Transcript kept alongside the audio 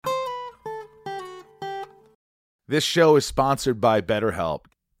This show is sponsored by BetterHelp.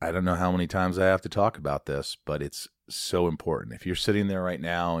 I don't know how many times I have to talk about this, but it's so important. If you're sitting there right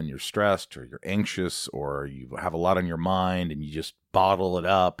now and you're stressed or you're anxious or you have a lot on your mind and you just bottle it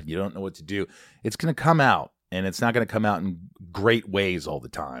up and you don't know what to do, it's going to come out, and it's not going to come out in great ways all the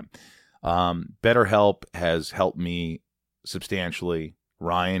time. BetterHelp has helped me substantially.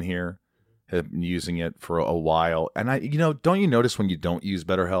 Ryan here has been using it for a while. And don't you notice when you don't use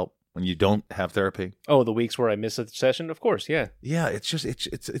BetterHelp? When you don't have therapy? Oh, the weeks where I miss a session? Of course, yeah. Yeah,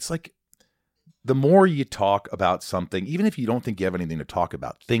 it's like the more you talk about something, even if you don't think you have anything to talk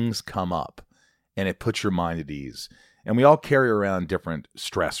about, things come up and it puts your mind at ease. And we all carry around different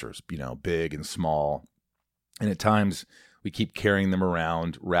stressors, big and small. And at times we keep carrying them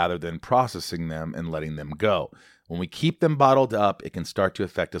around rather than processing them and letting them go. When we keep them bottled up, it can start to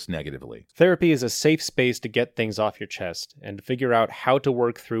affect us negatively. Therapy is a safe space to get things off your chest and to figure out how to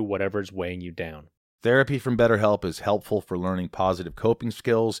work through whatever's weighing you down. Therapy from BetterHelp is helpful for learning positive coping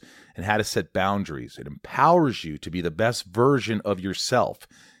skills and how to set boundaries. It empowers you to be the best version of yourself.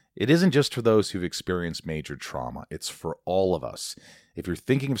 It isn't just for those who've experienced major trauma. It's for all of us. If you're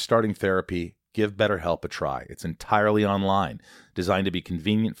thinking of starting therapy, give BetterHelp a try. It's entirely online, designed to be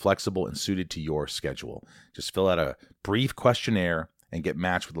convenient, flexible, and suited to your schedule. Just fill out a brief questionnaire and get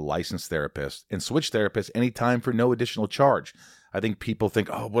matched with a licensed therapist, and switch therapists anytime for no additional charge. I think people think,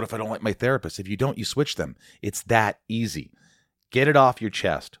 oh, what if I don't like my therapist? If you don't, you switch them. It's that easy. Get it off your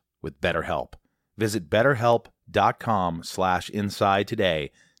chest with BetterHelp. Visit BetterHelp.com/inside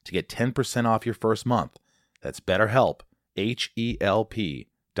today to get 10% off your first month. That's BetterHelp,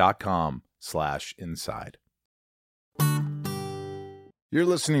 HELP.com/inside. You're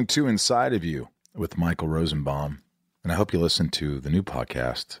listening to Inside of You with Michael Rosenbaum, and I hope you listen to the new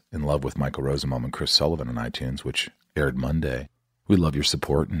podcast, In Love with Michael Rosenbaum and Chris Sullivan on iTunes, which aired Monday. We love your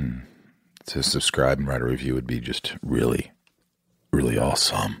support, and to subscribe and write a review would be just really, really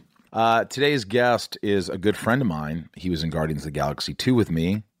awesome. Today's guest is a good friend of mine. He was in Guardians of the Galaxy 2 with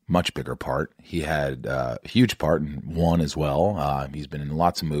me. Much bigger part. He had a huge part in 1 as well. He's been in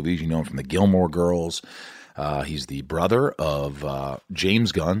lots of movies. You know him from the Gilmore Girls. He's the brother of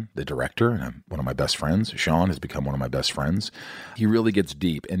James Gunn, the director, and one of my best friends. Sean has become one of my best friends. He really gets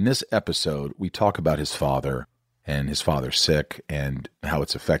deep. In this episode, we talk about his father and his father's sick and how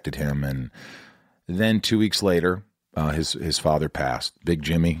it's affected him. And then 2 weeks later, his father passed. Big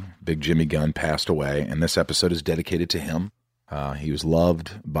Jimmy Gunn passed away, and this episode is dedicated to him. He was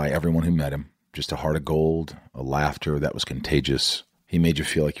loved by everyone who met him. Just a heart of gold, a laughter that was contagious. He made you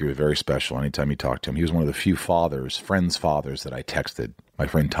feel like you were very special anytime you talked to him. He was one of the few friends' fathers that I texted. My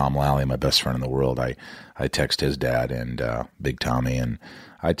friend Tom Lally, my best friend in the world, I text his dad and Big Tommy, and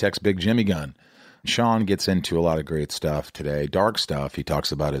I text Big Jimmy Gunn. Sean gets into a lot of great stuff today, dark stuff. He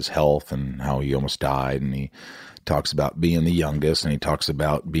talks about his health and how he almost died, and he talks about being the youngest, and he talks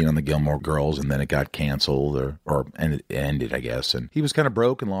about being on the Gilmore Girls, and then it got canceled, and it ended, I guess. And he was kind of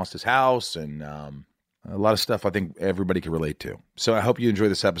broke and lost his house, and a lot of stuff I think everybody can relate to. So I hope you enjoy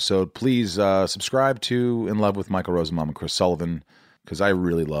this episode. Please subscribe to In Love with Michael Rosenbaum and Chris Sullivan, because I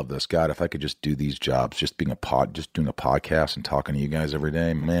really love this. God, if I could just do these jobs, just doing a podcast and talking to you guys every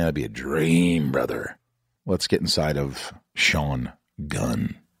day, man, it'd be a dream, brother. Let's get inside of Sean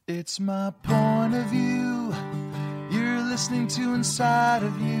Gunn. It's my point of view. You're listening to Inside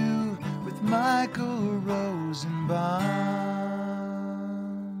of You with Michael Rosenbaum.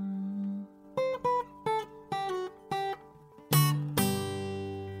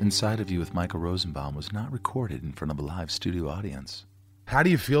 Inside of You with Michael Rosenbaum was not recorded in front of a live studio audience. How do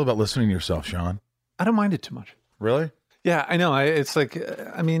you feel about listening to yourself, Sean? I don't mind it too much. Really? Yeah, I know. It's like,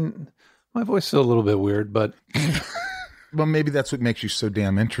 I mean, my voice is a little bit weird, but... Well, maybe that's what makes you so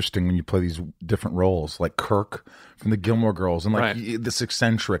damn interesting when you play these different roles, like Kirk from the Gilmore Girls, and like this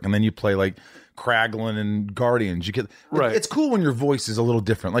eccentric, and then you play like Kraglin and Guardians. You get right. It's cool when your voice is a little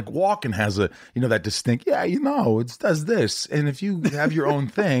different. Like Walken has that distinct. Yeah, it does this, and if you have your own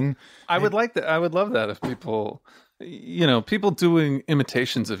thing, I would like that. I would love that if people, people doing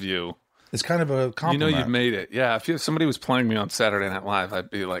imitations of you. It's kind of a compliment. You've made it. Yeah, if somebody was playing me on Saturday Night Live, I'd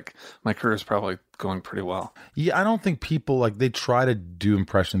be like, my career is probably going pretty well. Yeah, I don't think people, they try to do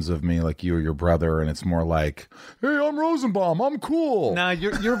impressions of me like you or your brother, and it's more like, hey, I'm Rosenbaum, I'm cool. Nah,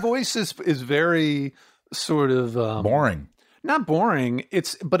 your voice is very sort of... boring. Not boring,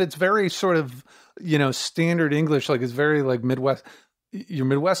 but it's very sort of, standard English, like it's very like Midwest. You're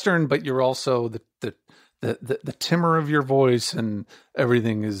Midwestern, but you're also the timbre of your voice and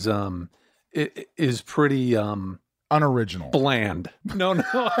everything is... It is pretty unoriginal. Bland. No.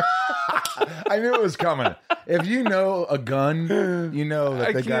 I knew it was coming. If you know a gun, you know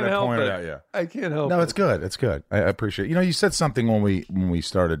that they got to point it at you. I can't help it. No, it's good. It's good. I appreciate it. You know, you said something when we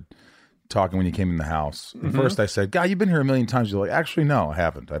started talking when you came in the house. First I said, God, you've been here a million times. You're like, actually, no, I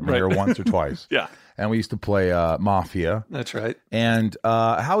haven't. I've been here once or twice. Yeah. And we used to play Mafia. That's right. And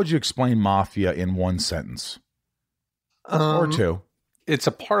how would you explain Mafia in one sentence? Or two? It's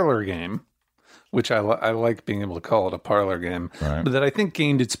a parlor game, which I like being able to call it a parlor game, Right. but that I think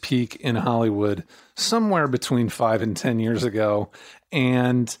gained its peak in Hollywood somewhere between 5 and 10 years ago.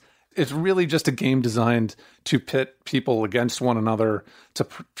 And it's really just a game designed to pit people against one another to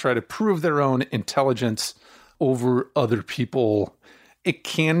try to prove their own intelligence over other people. It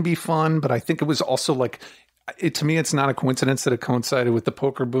can be fun, but I think it was also like, to me, it's not a coincidence that it coincided with the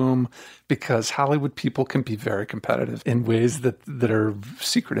poker boom, because Hollywood people can be very competitive in ways that are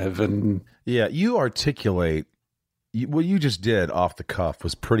secretive. And Yeah, you articulate what you just did off the cuff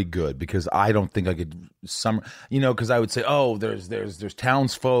was pretty good, because I don't think I could because I would say, oh, there's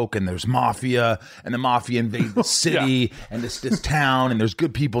townsfolk and there's mafia, and the mafia invades the city and this town, and there's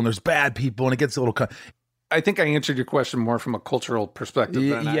good people and there's bad people, and it gets a little. I think I answered your question more from a cultural perspective.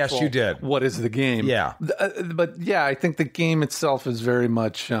 Than Yes, you did. What is the game? Yeah. But yeah, I think the game itself is very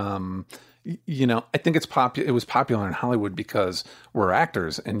much, I think it was popular in Hollywood because we're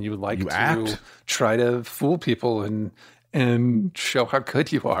actors and you like to act. try to fool people and show how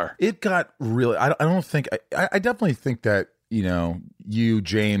good you are. It got really, I definitely think that, you,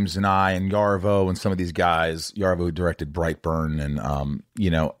 James, and I, and Yarvo, and some of these guys, Yarvo who directed Brightburn, and,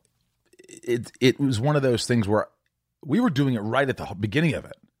 it was one of those things where we were doing it right at the beginning of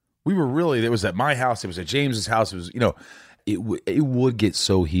it. It was at my house, it was at James's house, it was, it would get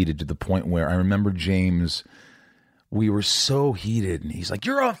so heated to the point where I remember James, we were so heated, and he's like,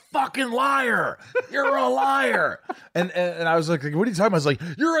 "You're a fucking liar. You're a liar." And I was like, "What are you talking about?" I was like,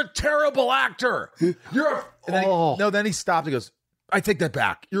 "You're a terrible actor. Then he stopped and goes, "I take that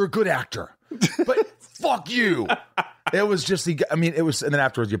back. You're a good actor. But fuck you." It was just and then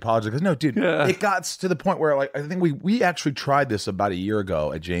afterwards you apologized. Because no, dude, It got to the point where, like, I think we actually tried this about a year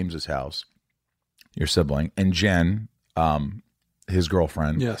ago at James's house, your sibling, and Jen, his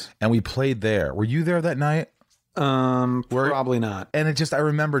girlfriend. Yes. And we played there. Were you there that night? Probably not. And I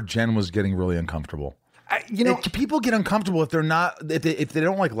remember Jen was getting really uncomfortable. People get uncomfortable if they're not, if they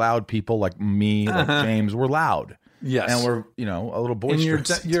don't like loud people like me, like James. We're loud. Yes. And we're, a little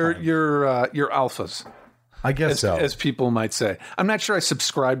boisterous. And you're alphas. I guess as people might say. I'm not sure I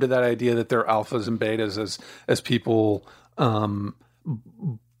subscribe to that idea that they're alphas and betas as people.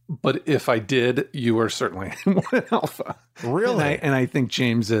 But if I did, you are certainly an alpha. Really? And I think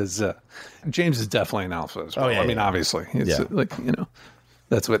James is definitely an alpha as well. Oh, yeah, I mean, obviously, it's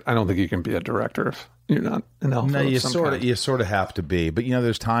that's what, I don't think you can be a director if you're not an alpha. No, you sort of have to be. But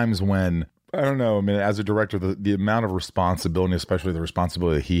there's times when, I don't know, as a director, the amount of responsibility, especially the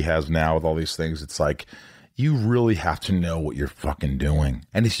responsibility that he has now with all these things, it's like, you really have to know what you're fucking doing.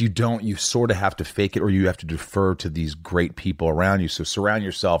 And if you don't, you sort of have to fake it, or you have to defer to these great people around you. So surround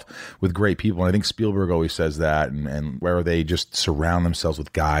yourself with great people. And I think Spielberg always says that, and where they just surround themselves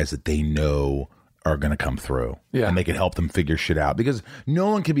with guys that they know are going to come through. Yeah. And they can help them figure shit out. Because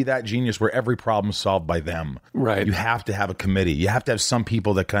no one can be that genius where every problem's solved by them. Right. You have to have a committee. You have to have some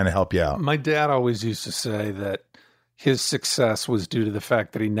people that kind of help you out. My dad always used to say that his success was due to the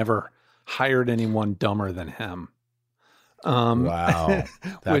fact that he never hired anyone dumber than him. Wow.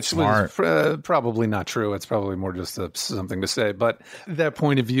 That's which smart. was probably not true. It's probably more just something to say. But that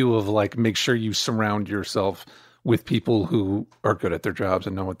point of view of, like, make sure you surround yourself with people who are good at their jobs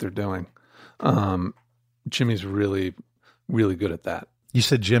and know what they're doing. Jimmy's really, really good at that. You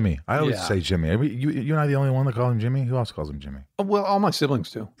said Jimmy. I always say Jimmy. You and I the only one that call him Jimmy? Who else calls him Jimmy? Well, all my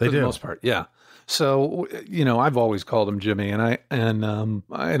siblings do. They for do. the most part. Yeah. So, I've always called him Jimmy, and I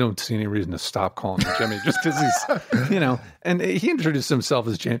don't see any reason to stop calling him Jimmy just because he's, and he introduced himself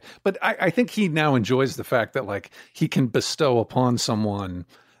as James. But I think he now enjoys the fact that, like, he can bestow upon someone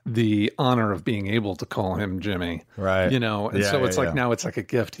the honor of being able to call him Jimmy. Right. And so it's like, now it's like a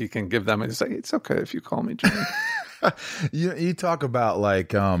gift he can give them. It's like, it's okay if you call me Jimmy. You talk about,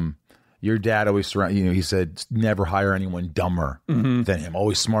 like, your dad always he said, never hire anyone dumber than him,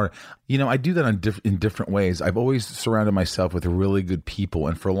 always smarter. I do that in different ways. I've always surrounded myself with really good people.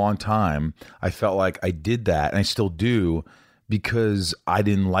 And for a long time, I felt like I did that, and I still do, because I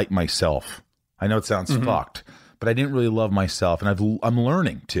didn't like myself. I know it sounds fucked, but I didn't really love myself. And I'm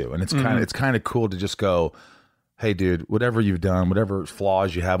learning to, and it's kind of cool to just go, hey, dude, whatever you've done, whatever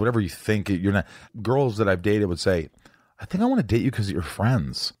flaws you have, whatever you think you're not. Girls that I've dated would say, I think I want to date you because you're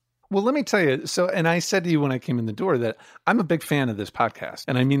friends. Well, let me tell you. So, and I said to you when I came in the door that I'm a big fan of this podcast,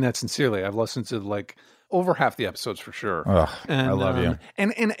 and I mean that sincerely. I've listened to like over half the episodes for sure. Ugh, And, I love you.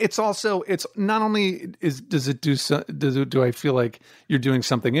 And it's also, it's not only do I feel like you're doing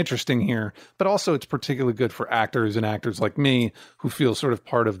something interesting here, but also it's particularly good for actors and actors like me who feel sort of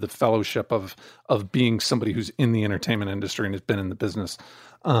part of the fellowship of being somebody who's in the entertainment industry and has been in the business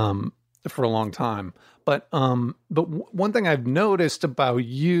for a long time. But one thing I've noticed about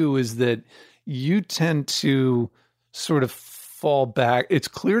you is that you tend to sort of fall back. It's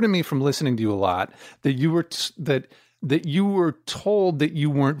clear to me from listening to you a lot that you were that you were told that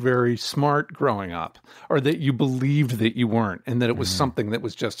you weren't very smart growing up, or that you believed that you weren't, and that it was something that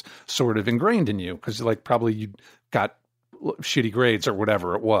was just sort of ingrained in you because, like, probably you got shitty grades or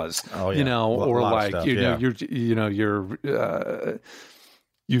whatever it was. Oh, yeah. You know, or like stuff,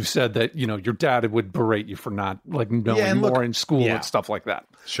 you've said that, you know, your dad would berate you for not like knowing more in school and stuff like that.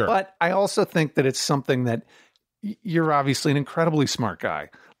 Sure. But I also think that it's something that you're obviously an incredibly smart guy.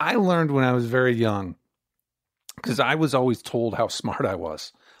 I learned when I was very young, because I was always told how smart I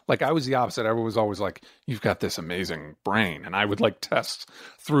was. Like, I was the opposite. Everyone was always like, you've got this amazing brain. And I would like test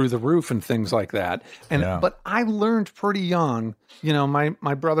through the roof and things like that. And, but I learned pretty young, you know,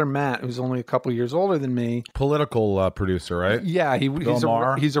 my brother, Matt, who's only a couple years older than me. Political producer, right? Yeah.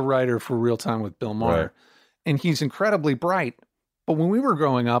 He's a writer for Real Time with Bill Maher. Right. And he's incredibly bright. But when we were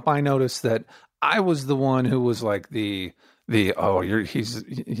growing up, I noticed that I was the one who was like I'm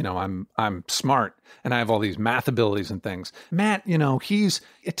smart and I have all these math abilities and things. Matt, you know,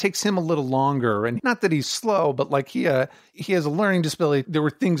 it takes him a little longer, and not that he's slow, but like he has a learning disability. There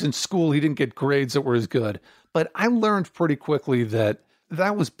were things in school he didn't get grades that were as good. But I learned pretty quickly that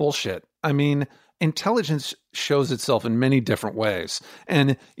was bullshit. I mean, intelligence shows itself in many different ways.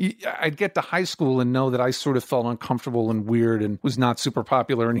 And I'd get to high school and know that I sort of felt uncomfortable and weird and was not super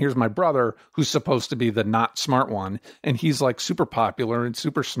popular. And here's my brother, who's supposed to be the not smart one. And he's like super popular and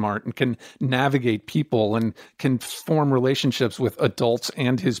super smart and can navigate people and can form relationships with adults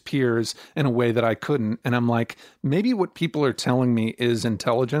and his peers in a way that I couldn't. And I'm like, maybe what people are telling me is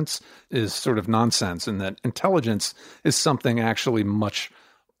intelligence is sort of nonsense, and that intelligence is something actually much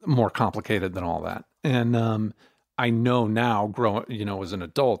more complicated than all that. And I know now, as an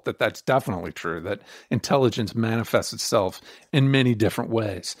adult, that's definitely true, that intelligence manifests itself in many different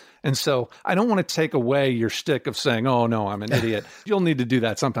ways. And so I don't want to take away your shtick of saying, oh, no, I'm an idiot. You'll need to do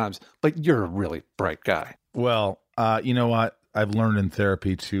that sometimes, but you're a really bright guy. Well, you know what? I've learned in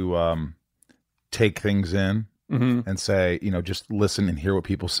therapy to take things in and say, you know, just listen and hear what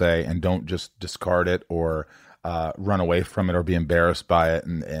people say and don't just discard it or run away from it or be embarrassed by it.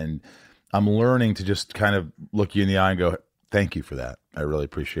 And I'm learning to just kind of look you in the eye and go, thank you for that. I really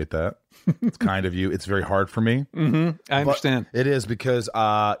appreciate that. It's kind of you. It's very hard for me. I understand. It is because,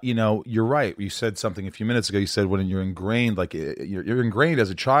 you're right. You said something a few minutes ago. You said when you're ingrained, like you're ingrained as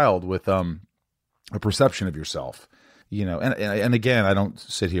a child with a perception of yourself. You know, and again, I don't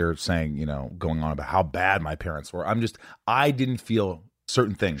sit here saying, you know, going on about how bad my parents were. I didn't feel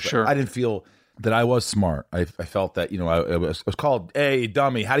certain things. Sure. I didn't feel that I was smart. I felt that, you know, I was called, hey,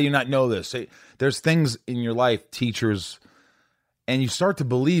 dummy, how do you not know this? There's things in your life, teachers, and you start to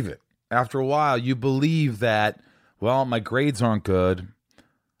believe it. After a while, you believe that, well, my grades aren't good.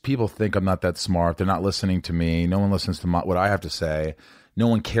 People think I'm not that smart. They're not listening to me. No one listens to what I have to say. No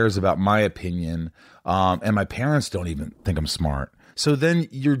one cares about my opinion. And my parents don't even think I'm smart. So then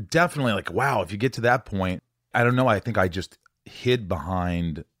you're definitely like, wow, if you get to that point, I don't know. I think I just hid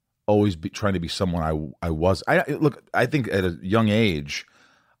behind always trying to be someone I was. I think at a young age,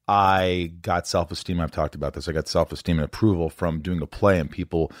 I got self-esteem. I've talked about this. I got self-esteem and approval from doing a play, and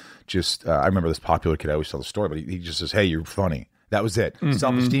people just, I remember this popular kid, I always tell the story, but he just says, hey, you're funny. That was it.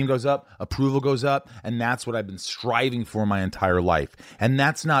 Self-esteem goes up, approval goes up, and that's what I've been striving for my entire life. And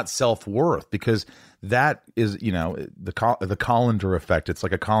that's not self-worth, because that is, you know, the colander effect. It's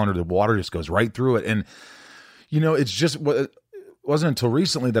like a colander. The water just goes right through it. And, you know, it's just, it wasn't until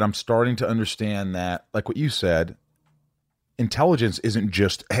recently that I'm starting to understand that, like what you said, intelligence isn't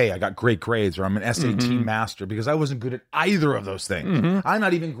just, hey, I got great grades or I'm an SAT master, because I wasn't good at either of those things. I'm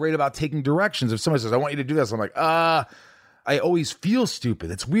not even great about taking directions. If somebody says, I want you to do this, I'm like, I always feel stupid.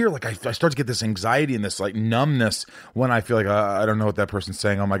 It's weird. Like I start to get this anxiety and this like numbness when I feel like I don't know what that person's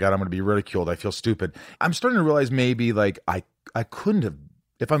saying. Oh my God, I'm going to be ridiculed. I feel stupid. I'm starting to realize maybe like I couldn't have,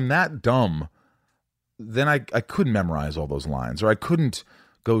 if I'm that dumb, then I couldn't memorize all those lines, or I couldn't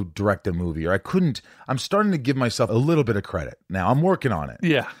go direct a movie, or I couldn't. I'm starting to give myself a little bit of credit now. I'm working on it.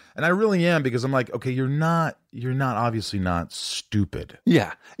 Yeah. And I really am, because I'm like, okay, you're not obviously not stupid.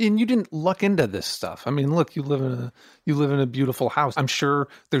 Yeah. And you didn't luck into this stuff. I mean, look, you live in a beautiful house. I'm sure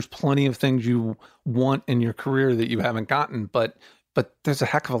there's plenty of things you want in your career that you haven't gotten, but there's a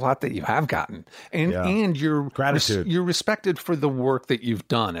heck of a lot that you have gotten. And you're gratitude. You're respected for the work that you've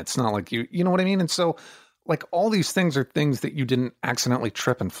done. It's not like you know what I mean? And so like all these things are things that you didn't accidentally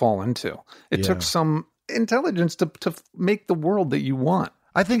trip and fall into. It took some intelligence to make the world that you want.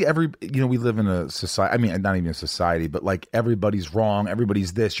 I think we live in a society, I mean, not even a society, but like everybody's wrong.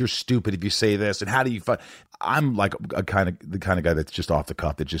 Everybody's this, you're stupid if you say this. And how do you I'm like the kind of guy that's just off the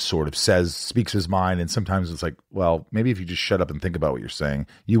cuff, that just sort of speaks his mind. And sometimes it's like, well, maybe if you just shut up and think about what you're saying,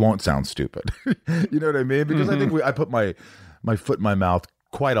 you won't sound stupid. You know what I mean? Because I think I put my foot in my mouth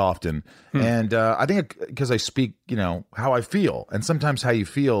quite often. And I think because I speak, how I feel. And sometimes how you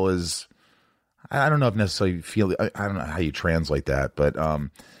feel is, I don't know if necessarily you feel, I don't know how you translate that, but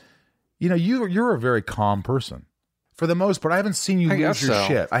you're a very calm person for the most part. I haven't seen you lose your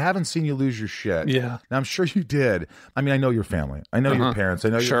shit. I haven't seen you lose your shit. Yeah. Now I'm sure you did. I mean, I know your family. I know your parents. I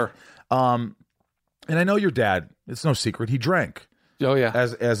know and I know your dad. It's no secret. He drank. Oh yeah.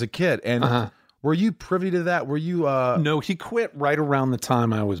 As a kid. And were you privy to that? Were you No, he quit right around the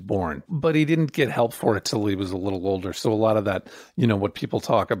time I was born, but he didn't get help for it till he was a little older. So a lot of that, what people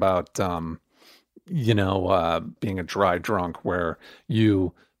talk about, being a dry drunk, where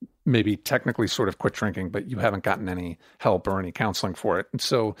you maybe technically sort of quit drinking, but you haven't gotten any help or any counseling for it. And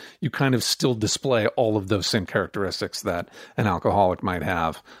so you kind of still display all of those same characteristics that an alcoholic might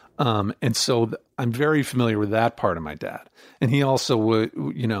have. And so I'm very familiar with that part of my dad. And he also would,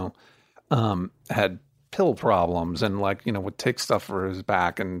 had pill problems and would take stuff for his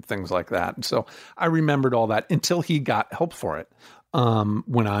back and things like that. And so I remembered all that until he got help for it.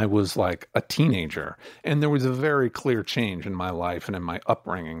 When I was like a teenager. And there was a very clear change in my life and in my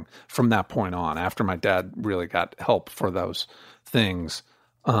upbringing from that point on. After my dad really got help for those things,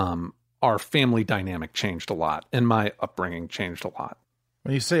 our family dynamic changed a lot and my upbringing changed a lot.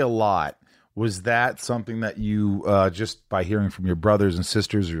 When you say a lot, was that something that you, just by hearing from your brothers and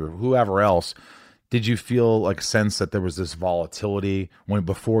sisters or whoever else, did you feel like sense that there was this volatility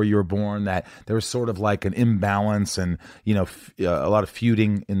before you were born, that there was sort of like an imbalance and, a lot of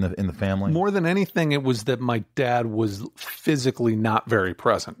feuding in the family? More than anything, it was that my dad was physically not very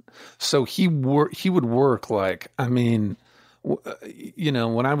present. So he would work when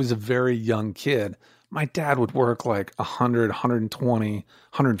I was a very young kid, my dad would work like 100, 120,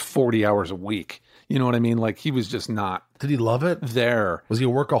 140 hours a week. You know what I mean? Like he was just not. Did he love it? There. Was he a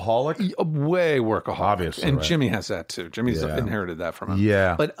workolic? Way workaholic. Obviously. And right. Jimmy has that too. Jimmy's inherited that from him.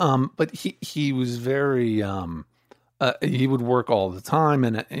 Yeah. But he was very, he would work all the time.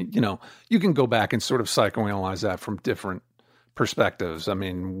 And, you can go back and sort of psychoanalyze that from different perspectives. I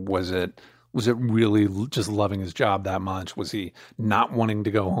mean, was it really just loving his job that much? Was he not wanting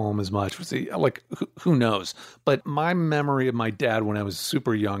to go home as much? Was he who knows? But my memory of my dad when I was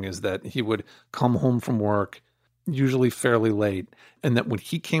super young is that he would come home from work, usually fairly late. And that when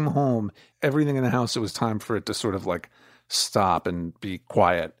he came home, everything in the house, it was time for it to sort of stop and be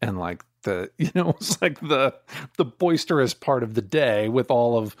quiet. And it was like the boisterous part of the day with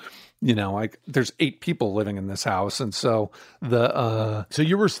all of, there's 8 people living in this house. And so so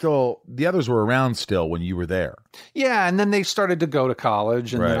you were the others were around still when you were there. Yeah. And then they started to go to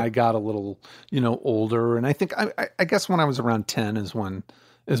college and then I got a little, older. And I think, I guess when I was around 10 is when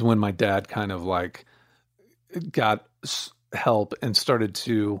my dad kind of got help and started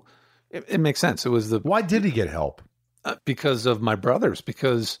to, it makes sense. It was why did he get help? Because of my brothers,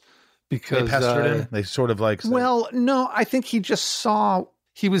 because they pestered him. They sort of said, well, no, I think he just saw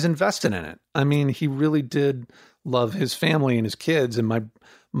he was invested in it. I mean, he really did love his family and his kids. And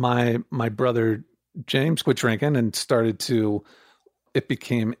my brother James quit drinking and it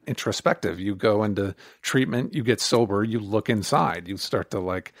became introspective. You go into treatment, you get sober, you look inside, you start to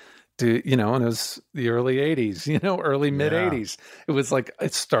and it was the early 80s, early mid 80s. It was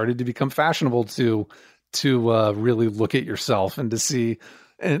it started to become fashionable to really look at yourself and to see.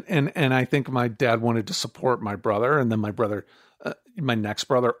 And I think my dad wanted to support my brother. And then my brother, my next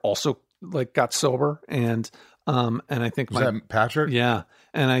brother also got sober. And I think was that Patrick? Yeah.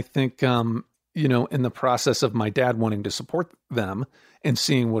 And I think, in the process of my dad wanting to support them and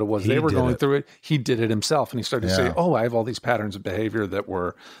seeing what it was they were going through, he did it himself. And he started to say, oh, I have all these patterns of behavior that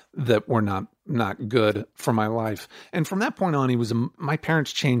were not good for my life. And from that point on, my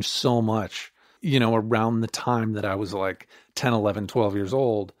parents changed so much, around the time that I was 10, 11, 12 years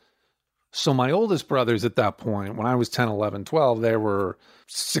old. So my oldest brothers at that point, when I was 10, 11, 12, they were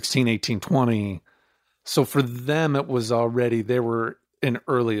 16, 18, 20. So for them, it was already, they were in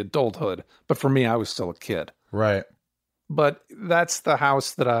early adulthood. But for me, I was still a kid. Right. But that's the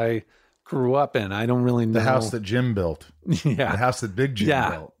house that I grew up in. I don't really know. The house that Jim built. Yeah. The house that Big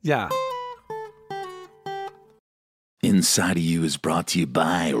Jim built. Yeah. Inside of You is brought to you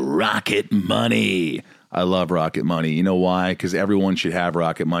by Rocket Money. I love Rocket Money. You know why? Because everyone should have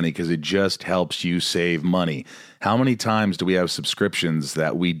Rocket Money because it just helps you save money. How many times do we have subscriptions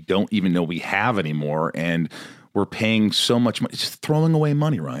that we don't even know we have anymore, and we're paying so much money, just throwing away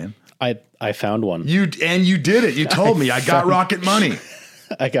money, Ryan? I found one. You did it. You told me. I got Rocket Money.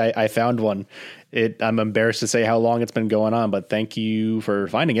 I found one. I'm embarrassed to say how long it's been going on, but thank you for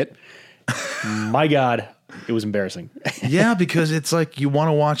finding it. My God, it was embarrassing. Yeah, because it's like you want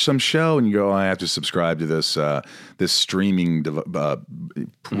to watch some show and you go, I have to subscribe to this streaming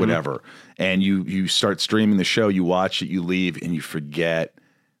whatever, and you start streaming the show, you watch it, you leave, and you forget.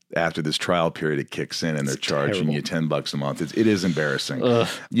 After this trial period, it kicks in and they're charging you $10 a month. It is embarrassing.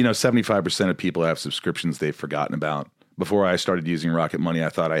 75% of people have subscriptions they've forgotten about. Before I started using Rocket Money, I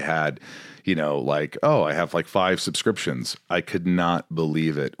thought I had, I have like 5 subscriptions. I could not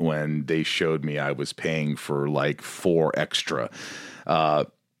believe it when they showed me I was paying for like 4 extra.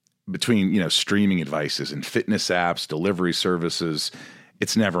 Between, streaming devices and fitness apps, delivery services,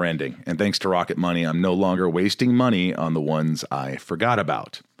 it's never ending. And thanks to Rocket Money, I'm no longer wasting money on the ones I forgot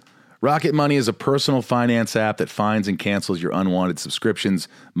about. Rocket Money is a personal finance app that finds and cancels your unwanted subscriptions,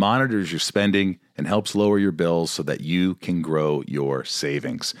 monitors your spending, and helps lower your bills so that you can grow your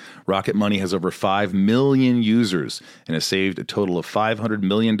savings. Rocket Money has over 5 million users and has saved a total of $500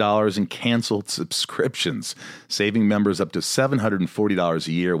 million in canceled subscriptions, saving members up to $740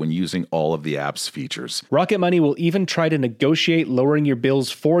 a year when using all of the app's features. Rocket Money will even try to negotiate lowering your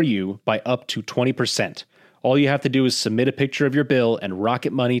bills for you by up to 20%. All you have to do is submit a picture of your bill, and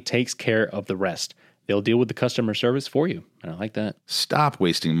Rocket Money takes care of the rest. They'll deal with the customer service for you. And I like that. Stop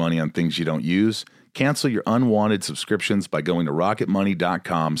wasting money on things you don't use. Cancel your unwanted subscriptions by going to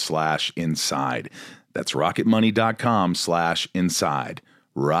rocketmoney.com/inside. That's rocketmoney.com/inside.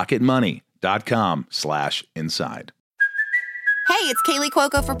 rocketmoney.com/inside. Hey, it's Kaylee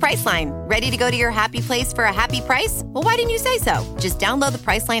Cuoco for Priceline. Ready to go to your happy place for a happy price? Well, why didn't you say so? Just download the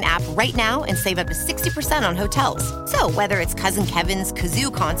Priceline app right now and save up to 60% on hotels. So whether it's Cousin Kevin's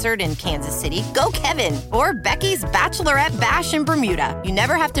Kazoo Concert in Kansas City, go Kevin, or Becky's Bachelorette Bash in Bermuda, you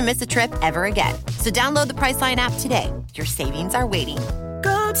never have to miss a trip ever again. So download the Priceline app today. Your savings are waiting.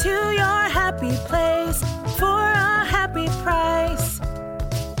 Go to your happy place for a happy price.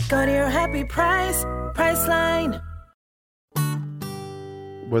 Go to your happy price, Priceline.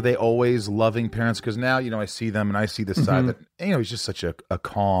 Were they always loving parents? Because now, I see them and I see this side that, he's just such a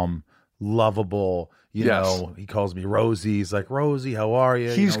calm, lovable, Yes. He calls me Rosie. He's like, Rosie, how are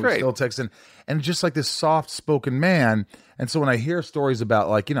you? He's great. Still texting. And just like this soft-spoken man. And so when I hear stories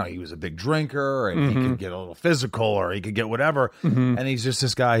about he was a big drinker and he could get a little physical or he could get whatever. And he's just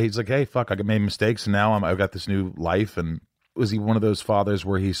this guy. He's like, hey, fuck, I made mistakes and now I've got this new life. And was he one of those fathers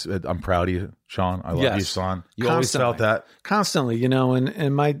where he said, I'm proud of you, Sean. I love you, son. You always felt that? Constantly,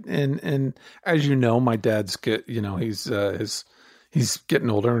 and as you know, my dad's he's getting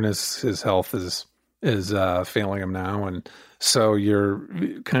older and his health is failing him now. And so you're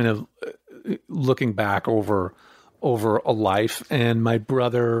kind of looking back over a life. And my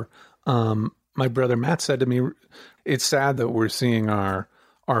brother Matt said to me, it's sad that we're seeing our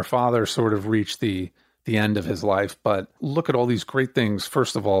father sort of reach the end of his life, but look at all these great things,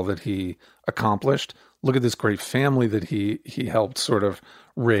 first of all, that he accomplished. Look at this great family that he helped sort of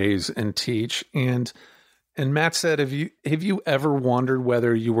raise and teach. And Matt said, have you ever wondered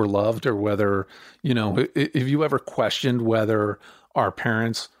whether you were loved or whether, have you ever questioned whether our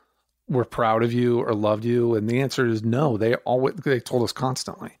parents were proud of you or loved you? And the answer is no. They told us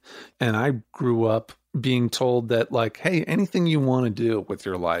constantly. And I grew up being told that, like, hey, anything you want to do with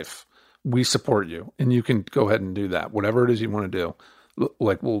your life, we support you and you can go ahead and do that. Whatever it is you want to do,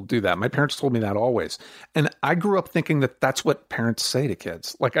 like, we'll do that. My parents told me that always. And I grew up thinking that that's what parents say to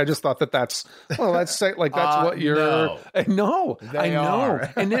kids. Like, I just thought that's what you're, no. I know.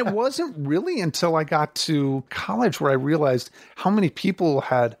 Are. And it wasn't really until I got to college where I realized how many people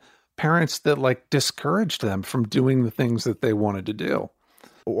had parents that discouraged them from doing the things that they wanted to do.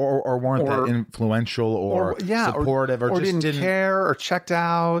 Or weren't that influential or supportive or just didn't care or checked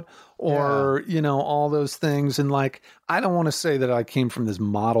out or, all those things. And I don't want to say that I came from this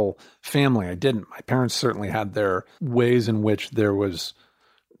model family. I didn't. My parents certainly had their ways in which there was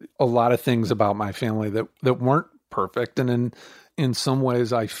a lot of things about my family that weren't perfect. And in some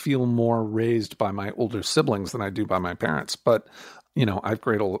ways I feel more raised by my older siblings than I do by my parents. But, you know, I have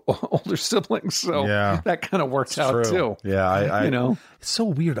great older siblings, so that kind of works out too. Yeah, I you know, it's so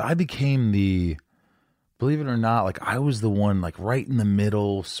weird. I became believe it or not, like I was the one like right in the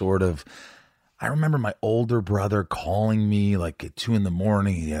middle, sort of. I remember my older brother calling me like at 2 a.m.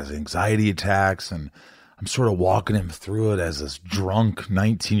 He has anxiety attacks, and I'm sort of walking him through it as this drunk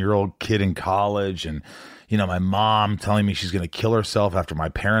 19-year-old kid in college. And, you know, my mom telling me she's going to kill herself after my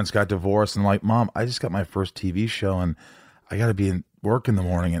parents got divorced. And I'm like, Mom, I just got my first TV show and I got to be in work in the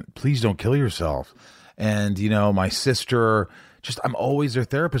morning, and please don't kill yourself. And, you know, my sister, I'm always their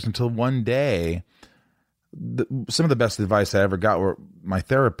therapist until one day, some of the best advice I ever got were my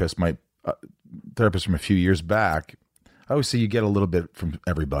therapist from a few years back. I always say you get a little bit from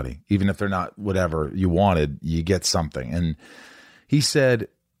everybody, even if they're not whatever you wanted, you get something. And he said,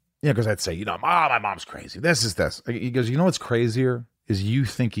 because I'd say, my mom's crazy. This is this. He goes, you know what's crazier is you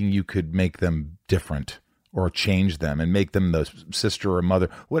thinking you could make them different or change them and make them the sister or mother,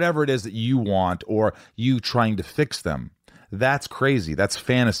 whatever it is that you want, or you trying to fix them. That's crazy. That's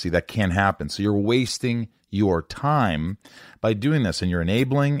fantasy. That can't happen. So you're wasting your time by doing this, and you're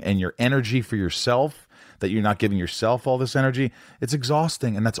enabling and your energy for yourself, that you're not giving yourself all this energy. It's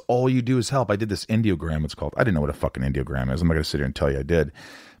exhausting, and that's all you do is help. I did this Indiogram, it's called. I didn't know what a fucking Indiogram is. I'm not going to sit here and tell you I did.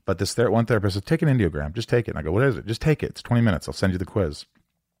 But this one therapist said, take an Indiogram. Just take it. And I go, what is it? Just take it. It's 20 minutes. I'll send you the quiz.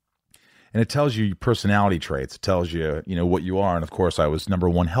 And it tells you your personality traits. It tells you, what you are. And of course, I was number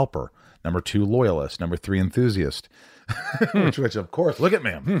 1, helper. Number 2, loyalist. Number 3, enthusiast. which of course, look at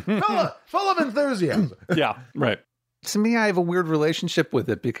me. I'm full of enthusiasm. Yeah, right. To me, I have a weird relationship with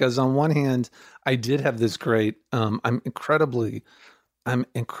it because on one hand, I did have this great, I'm incredibly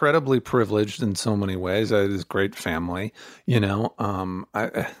privileged in so many ways. I had this great family, I'm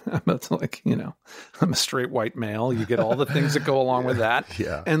a straight white male. You get all the things that go along with that.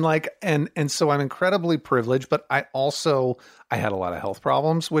 Yeah. And so I'm incredibly privileged, but I had a lot of health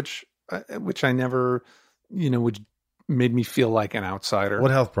problems, which I never, which made me feel like an outsider.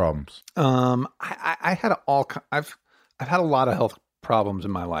 What health problems? I've had a lot of health problems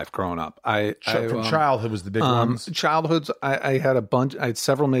in my life growing up. From childhood was the big ones. Childhoods, I had a bunch. I had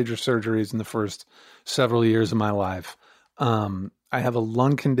several major surgeries in the first several years of my life. I have a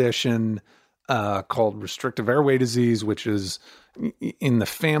lung condition called restrictive airway disease, which is in the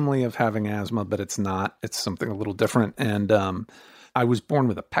family of having asthma, but it's not. It's something a little different. And I was born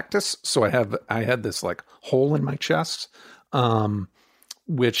with a pectus, so I had this like hole in my chest,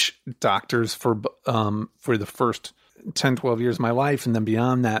 which doctors for the first 10, 12 years of my life, and then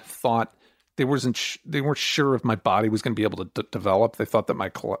beyond that, thought they weren't sure if my body was going to be able to develop. They thought that my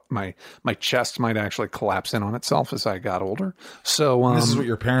chest might actually collapse in on itself as I got older. So this is what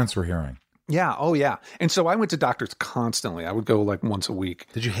your parents were hearing. Yeah. Oh, yeah. And so I went to doctors constantly. I would go like once a week.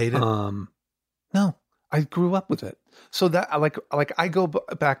 Did you hate it? No, I grew up with it. So that I go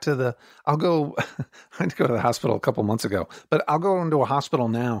back to I had to go to the hospital a couple months ago, but I'll go into a hospital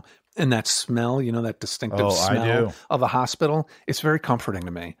now, and that smell, that distinctive smell of a hospital, it's very comforting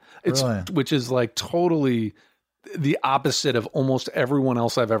to me. Which is like totally the opposite of almost everyone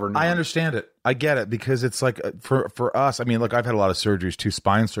else I've ever known. I understand it. I get it, because it's like for us, I mean, look, I've had a lot of surgeries too,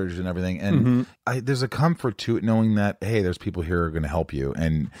 spine surgeries and everything. And there's a comfort to it knowing that, hey, there's people here who are going to help you.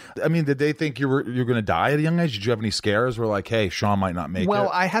 And I mean, did they think you're going to die at a young age? Did you have any scares where like, hey, Sean might not make it?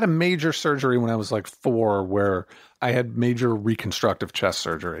 Well, I had a major surgery when I was like 4 where I had major reconstructive chest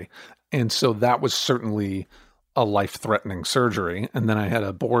surgery. And so that was certainly a life-threatening surgery. And then I had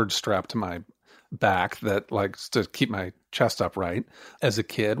a board strapped to my back that likes to keep my chest upright as a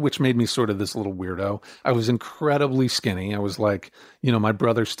kid, which made me sort of this little weirdo. I was incredibly skinny. I was like, my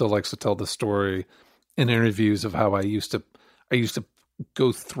brother still likes to tell the story in interviews of how I used to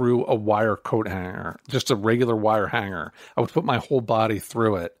go through a wire coat hanger, just a regular wire hanger. I would put my whole body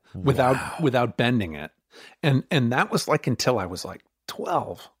through it without bending it. And that was like until I was like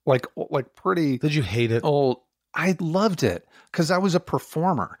 12, like pretty. Did you hate it? Old. I loved it because I was a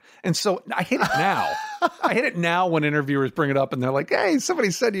performer. And so I hate it now. I hate it now when interviewers bring it up and they're like, hey,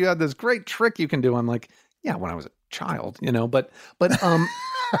 somebody said you had this great trick you can do. I'm like, yeah, when I was a child, but I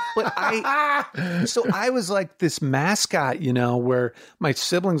was like this mascot, where my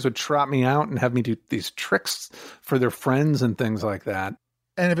siblings would trot me out and have me do these tricks for their friends and things like that.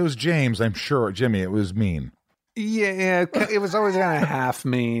 And if it was James, I'm sure, Jimmy, it was mean. Yeah, it was always kind of half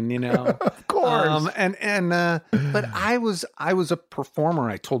mean, Of course. But I was a performer.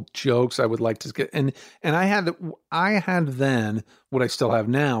 I told jokes. I would like to get and I had then what I still have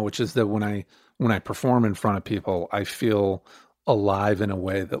now, which is that when I perform in front of people, I feel alive in a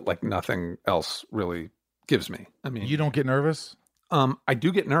way that like nothing else really gives me. I mean, you don't get nervous? I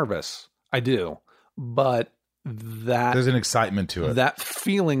do get nervous. I do. But there's an excitement to it. That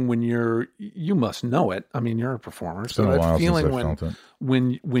feeling when you must know it. I mean, you're a performer. So that feeling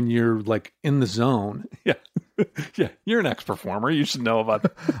when you're like in the zone. Yeah. Yeah. You're an ex-performer. You should know about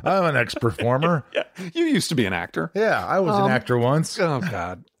that. I'm an ex-performer. Yeah. You used to be an actor. Yeah. I was an actor once. Oh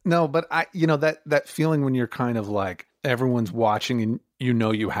God. No, but that feeling when you're kind of like everyone's watching and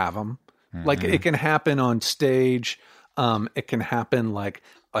you have them. Mm-hmm. Like it can happen on stage. It can happen like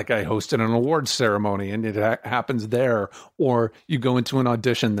I hosted an awards ceremony and it happens there, or you go into an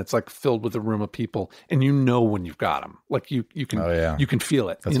audition that's like filled with a room of people and when you've got them, like you can, you can feel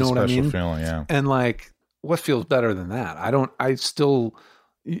it. That's you know a what I special mean? Feeling, yeah. And like, what feels better than that? I still,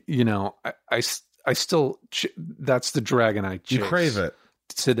 that's the dragon I chase. You crave it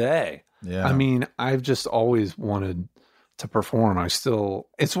today. Yeah. I mean, I've just always wanted to perform. It's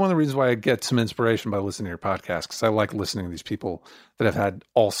one of the reasons why I get some inspiration by listening to your podcast, because I like listening to these people that have had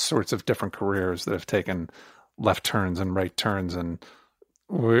all sorts of different careers, that have taken left turns and right turns, and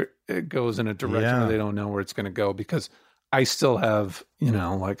where it goes in a direction where they don't know where it's going to go. Because I still have,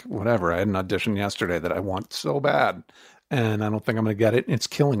 like whatever. I had an audition yesterday that I want so bad, and I don't think I'm going to get it. And it's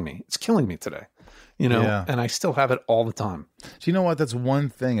killing me. It's killing me today. And I still have it all the time. So you know what? That's one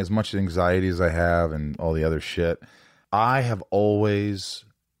thing, as much anxiety as I have and all the other shit, I have always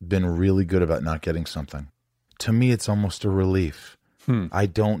been really good about not getting something. To me, it's almost a relief. I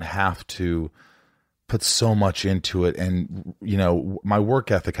don't have to put so much into it. And, my work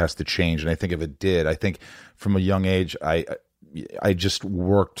ethic has to change. And I think if it did, I think from a young age, I just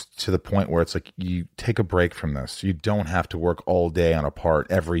worked to the point where it's like, you take a break from this. You don't have to work all day on a part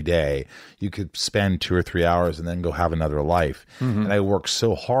every day. You could spend 2 or 3 hours and then go have another life. Mm-hmm. And I worked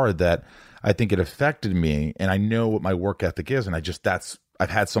so hard that I think it affected me, and I know what my work ethic is. And I've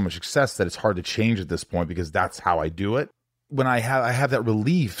had so much success that it's hard to change at this point, because that's how I do it. When I have that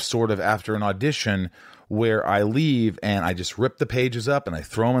relief sort of after an audition, where I leave and I just rip the pages up and I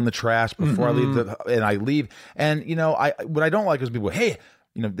throw them in the trash before I leave and I leave. And, what I don't like is people, hey,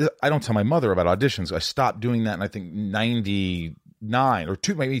 I don't tell my mother about auditions. I stopped doing that in, I think, 99 or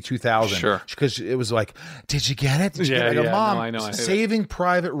maybe 2000. Sure. Because it was like, did you get it? Did you get it? I go, Mom, no, I know. Saving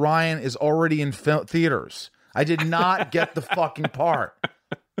Private Ryan is already in theaters. I did not get the fucking part,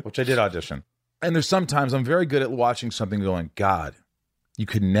 which I did audition. And there's sometimes I'm very good at watching something going, God, you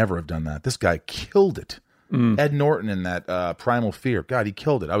could never have done that. This guy killed it. Ed Norton in that Primal Fear. God, he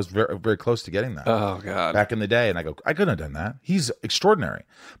killed it. I was very, very close to getting that. Oh, God. Back in the day. And I go, I couldn't have done that. He's extraordinary.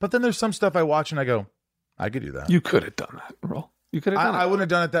 But then there's some stuff I watch and I go, I could do that. You could have done that, Earl. You could have done it. I wouldn't have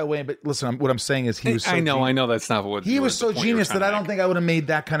done it that way. But listen, what I'm saying is he was so I know that's not what he was so genius that I don't think I would have made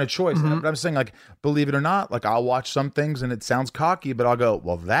that kind of choice. But I'm saying, like, believe it or not, like, I'll watch some things and it sounds cocky, but I'll go,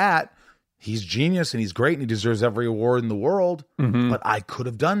 well, he's genius and he's great and he deserves every award in the world. But I could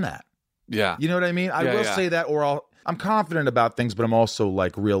have done that. Yeah. You know what I mean? I will say that, or I'm confident about things, but I'm also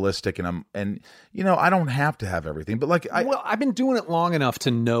like realistic, and I don't have to have everything. But like, I've been doing it long enough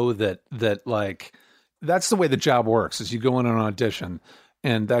to know that like, that's the way the job works. Is you go in an audition,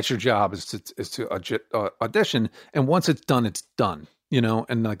 and that's your job is to audition, and once it's done,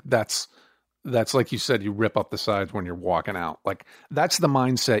 and like that's like you said, you rip up the sides when you're walking out. Like, that's the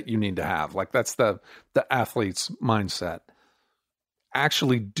mindset you need to have. Like, that's the athlete's mindset.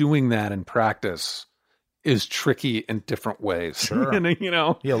 Actually doing that in practice is tricky in different ways. Sure.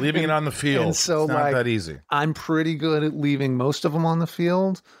 Yeah, leaving it on the field. And so, it's not that easy. I'm pretty good at leaving most of them on the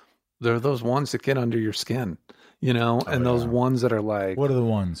field. They're those ones that get under your skin, those ones that are like... What are the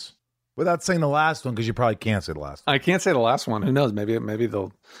ones? Without saying the last one, because you probably can't say the last one. I can't say the last one. Who knows? Maybe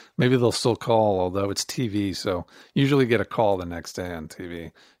they'll still call, although it's TV, so usually get a call the next day on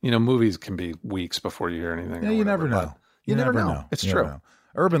TV. Movies can be weeks before you hear anything. Yeah, you never know. You never know. It's true.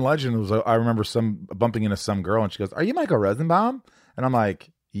 Urban Legend was, I remember bumping into some girl and she goes, "Are you Michael Rosenbaum?" And I'm like,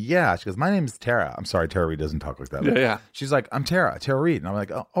 "Yeah." She goes, "My name's Tara." I'm sorry, Tara Reid doesn't talk like that. Yeah. She's like, "I'm Tara Reid." And I'm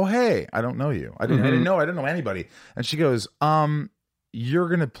like, oh, hey, I don't know you. I didn't know anybody. And she goes, "You're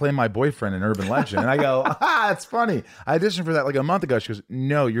going to play my boyfriend in Urban Legend." And I go, "That's funny. I auditioned for that like a month ago." She goes,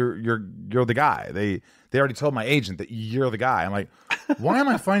 "No, you're the guy. They already told my agent that you're the guy." I'm like, "Why am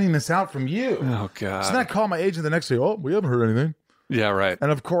I finding this out from you?" Oh, God. So then I call my agent the next day. "Oh, we haven't heard anything." Yeah, right.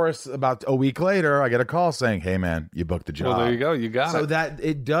 And of course, about a week later, I get a call saying, "Hey, man, you booked the job." Well, there you go. You got it. So that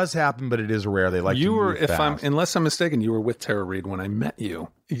it does happen, but it is rare. They like you to were, move fast. unless I'm mistaken, you were with Tara Reid when I met you.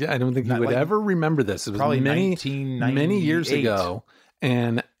 Yeah, I don't think you would ever remember this. It was probably many years ago.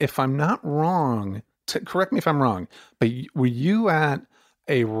 And if I'm not wrong, correct me if I'm wrong, but were you at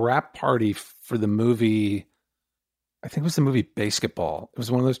a wrap party for the movie I think it was the movie Basketball. It was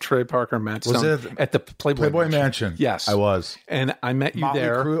one of those Trey Parker Matt Was Stone it at the Playboy Mansion? Yes, I was. and I met you Motley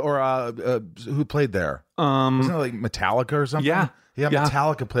there. Crue, or who played there? Wasn't it like Metallica or something? Yeah.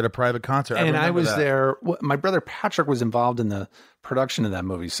 Metallica played a private concert. And I was that. there. My brother Patrick was involved in the production of that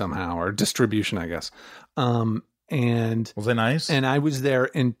movie somehow, or distribution, I guess. And Was it nice? And I was there,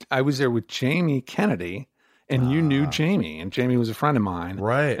 and I was there with Jamie Kennedy, and you knew Jamie, and Jamie was a friend of mine,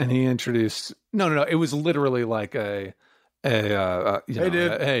 Right. And he introduced. No. It was literally like hey,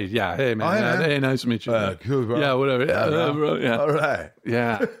 dude. Hey, yeah, hey, man, Oh, hey, man. hey, nice to meet you. Cool, bro. Yeah, whatever. Yeah, bro. Yeah. All right.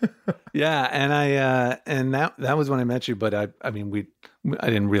 Yeah, yeah, and and that was when I met you. But I mean, I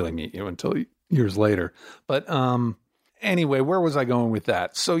didn't really meet you until years later. But anyway, where was I going with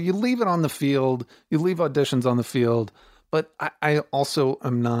that? So you leave it on the field, you leave auditions on the field, but I also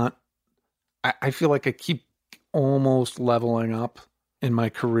am not. I feel like I keep almost leveling up in my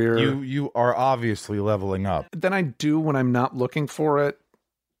career. You are obviously leveling up. Then I do when I'm not looking for it,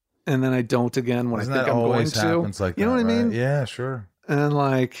 and then I don't again when Isn't I think that I'm going always to. happens like you know that, what I mean? right? Yeah, sure. And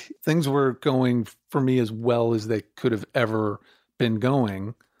like things were going for me as well as they could have ever been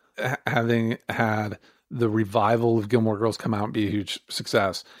going, having had the revival of Gilmore Girls come out and be a huge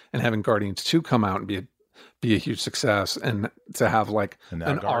success, and having Guardians 2 come out and be a huge success, and to have like And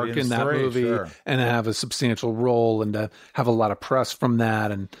an now arc in Guardians that 3, movie, sure. and to have a substantial role, and to have a lot of press from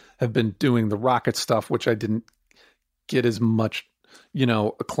that, and have been doing the Rocket stuff, which I didn't get as much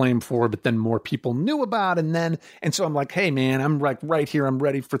acclaim for, but then more people knew about. And so I'm like, hey man, I'm like right here. I'm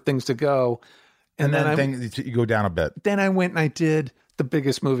ready for things to go. And then you go down a bit. Then I went and I did the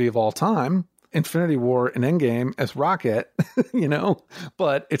biggest movie of all time, Infinity War and Endgame, as Rocket,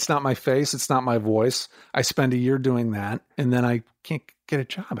 but it's not my face. It's not my voice. I spend a year doing that. And then I can't get a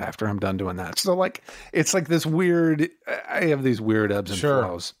job after I'm done doing that. So like, it's like this weird, I have these weird ebbs and Sure.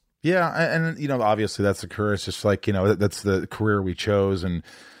 flows. Yeah, and obviously that's the career. It's just like, that's the career we chose, and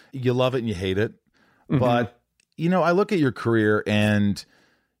you love it and you hate it. Mm-hmm. But, I look at your career, and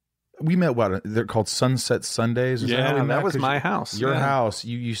we met, they're called Sunset Sundays? Is how we met? that was 'Cause my house. Your house,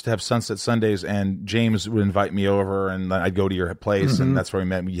 you used to have Sunset Sundays, and James would invite me over, and I'd go to your place, and that's where we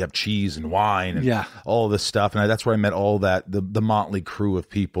met. You have cheese and wine and all this stuff, and that's where I met all that, the motley crew of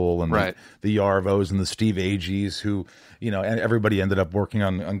people, and the Yarvos and the Steve Agees, who, and everybody ended up working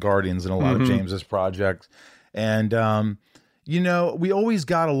on Guardians and a lot of James's projects. And, we always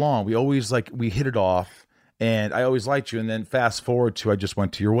got along. We always, we hit it off, and I always liked you. And then fast forward to, I just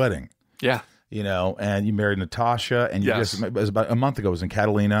went to your wedding. Yeah. And you married Natasha, and it was about a month ago. It was in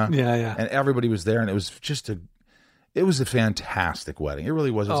Catalina. Yeah. And everybody was there, and it was just it was a fantastic wedding. It really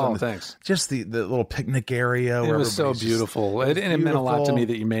was. It was thanks. Just the little picnic area. It was so beautiful. And it meant a lot to me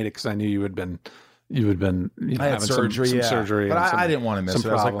that you made it, because I knew you had been I had having surgery, some surgery. But and I didn't want to miss it.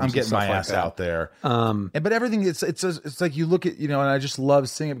 I was like, I'm getting my ass out there. But everything, it's like you look at, and I just love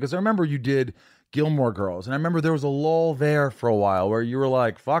seeing it, because I remember you did Gilmore Girls, and I remember there was a lull there for a while where you were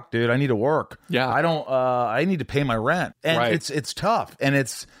like, fuck dude, I need to work. Yeah. I need to pay my rent. And it's tough. And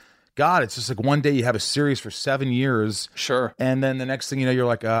it's just like one day you have a series for 7 years. Sure. And then the next thing you know, you're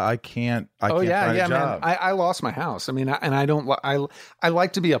like, I can't find a job. Man. I lost my house. I mean, I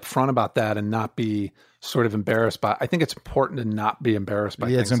like to be upfront about that and not be sort of embarrassed by. I think it's important to not be embarrassed by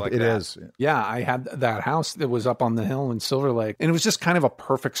things like that. It is. Yeah, I had that house that was up on the hill in Silver Lake, and it was just kind of a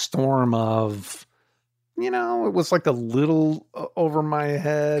perfect storm of, it was like a little over my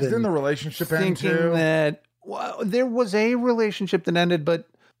head. Didn't the relationship end too? Thinking that there was a relationship that ended, but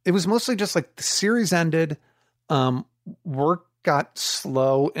it was mostly just like the series ended. Work got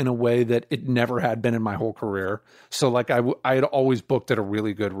slow in a way that it never had been in my whole career. So like I had always booked at a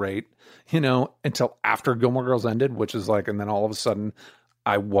really good rate, until after Gilmore Girls ended, which is like, and then all of a sudden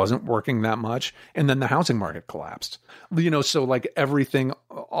I wasn't working that much. And then the housing market collapsed, so like everything,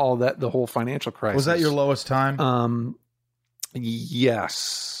 all that, the whole financial crisis. Was that your lowest time?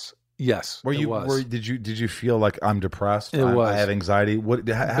 Yes. Did you feel like I'm depressed? It was. I have anxiety.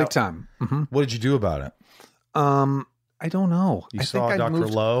 Big time. Mm-hmm. What did you do about it? I don't know. I saw Dr.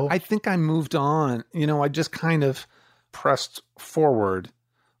 Lowe? I think I moved on. I just kind of pressed forward.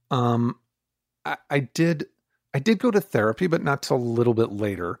 I did go to therapy, but not till a little bit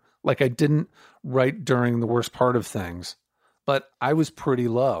later. Like I didn't write during the worst part of things, but I was pretty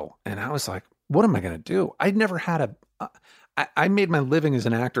low, and I was like, what am I going to do? I'd never had I made my living as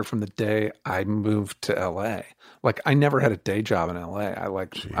an actor from the day I moved to LA. Like I never had a day job in LA.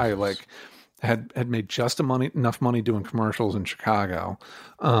 I had made just enough money doing commercials in Chicago.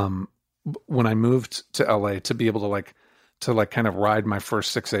 When I moved to LA to be able to kind of ride my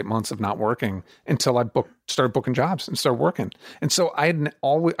first 6-8 months of not working until I started booking jobs and started working. And so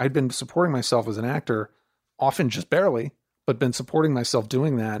I'd been supporting myself as an actor often just barely, but been supporting myself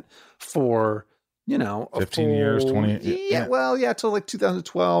doing that for, 15 years, 20. Yeah. Well, till like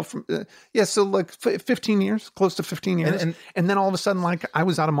 2012. So like 15 years, close to 15 years. And then all of a sudden, like I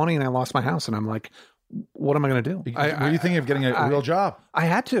was out of money and I lost my house and I'm like, what am I going to do? Were you thinking of getting a real job? I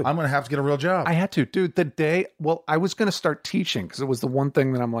had to. I'm going to have to get a real job. I had to, dude. I was going to start teaching because it was the one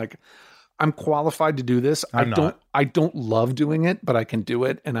thing that I'm like, I'm qualified to do this. I don't love doing it, but I can do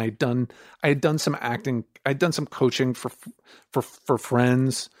it. And I had done some acting. I'd done some coaching for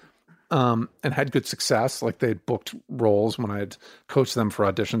friends, and had good success. Like they had booked roles when I had coached them for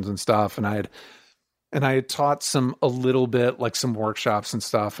auditions and stuff. And I had taught a little bit, like some workshops and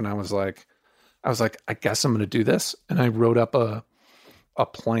stuff. And I was like, I guess I'm going to do this. And I wrote up a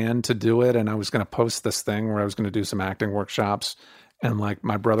plan to do it. And I was going to post this thing where I was going to do some acting workshops. And like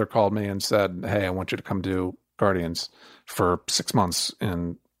my brother called me and said, hey, I want you to come do Guardians for 6 months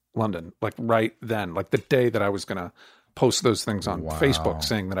in London. Like right then, like the day that I was going to post those things on Facebook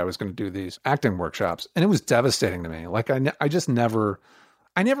saying that I was going to do these acting workshops. And it was devastating to me. Like I never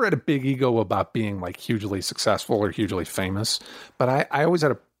had a big ego about being like hugely successful or hugely famous, but I always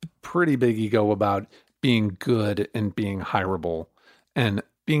had a pretty big ego about being good and being hireable, and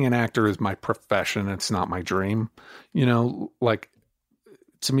being an actor is my profession. It's not my dream. Like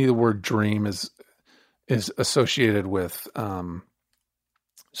to me, the word dream is associated with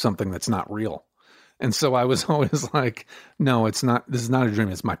something that's not real. And so I was always like, no, it's not. This is not a dream.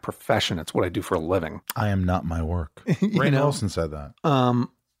 It's my profession. It's what I do for a living. I am not my work. Ray Nelson said that.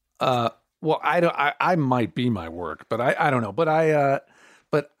 Well, I might be my work, but I don't know. But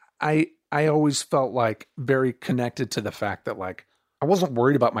I always felt like very connected to the fact that like I wasn't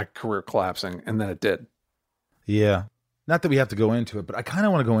worried about my career collapsing, and then it did. Yeah. Not that we have to go into it, but I kind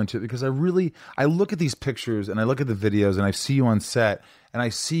of want to go into it because I look at these pictures and I look at the videos and I see you on set and I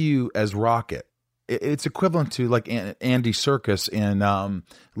see you as Rocket. It's equivalent to like Andy Serkis in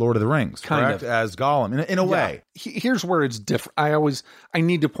Lord of the Rings, correct? As Gollum, in a way. Here's where it's different. I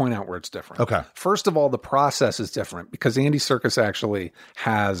need to point out where it's different. Okay. First of all, the process is different because Andy Serkis actually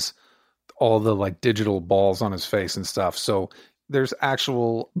has all the like digital balls on his face and stuff. So there's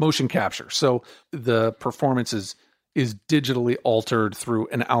actual motion capture. So the performance is digitally altered through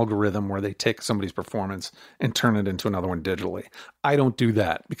an algorithm where they take somebody's performance and turn it into another one digitally. I don't do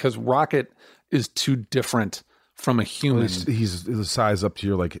that because Rocket is too different from a human. Well, he's the size up to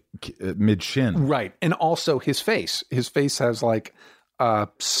your like mid shin. Right. And also his face has like a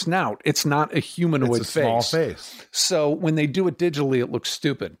snout. It's not a humanoid face. Small face. So when they do it digitally, it looks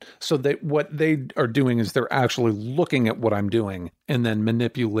stupid. So what they are doing is they're actually looking at what I'm doing and then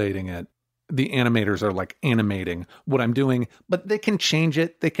manipulating it. The animators are like animating what I'm doing, but they can change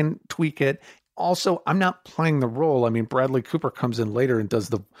it. They can tweak it. Also, I'm not playing the role. I mean, Bradley Cooper comes in later and does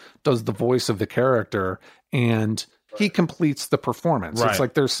the voice of the character, and he completes the performance. Right. It's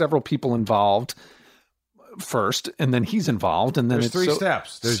like there's several people involved first, and then he's involved, and then there's three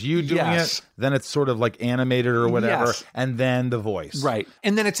steps. There's you doing it, then it's sort of like animated or whatever, and then the voice. Right.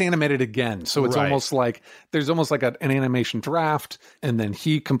 And then it's animated again. So it's almost like there's almost like an animation draft, and then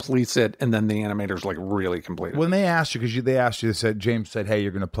he completes it, and then the animators like really complete it. When they asked you, James said, hey,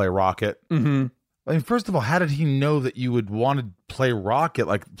 you're going to play Rocket. Mm-hmm. I mean, first of all, how did he know that you would want to play Rocket,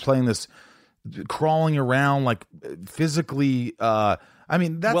 like playing this, crawling around, like physically, I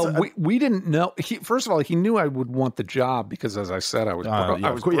mean, that's we didn't know. First of all, he knew I would want the job because, as I said, I was broke.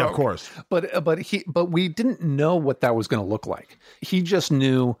 Of course. But we didn't know what that was going to look like. He just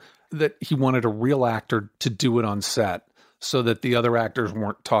knew that he wanted a real actor to do it on set, so that the other actors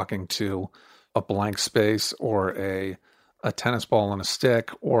weren't talking to a blank space or a tennis ball on a stick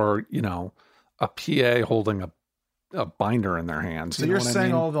or a PA holding a binder in their hands. So you're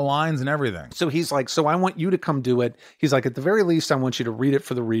saying all the lines and everything. So he's like, so I want you to come do it. He's like, at the very least, I want you to read it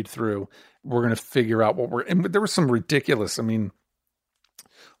for the read through. We're going to figure out and there was some ridiculous, I mean,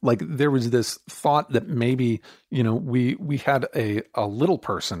 like there was this thought that maybe, we had a little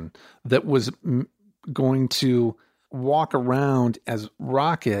person that was going to walk around as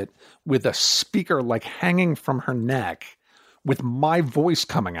Rocket with a speaker like hanging from her neck with my voice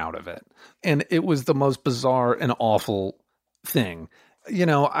coming out of it. And it was the most bizarre and awful thing.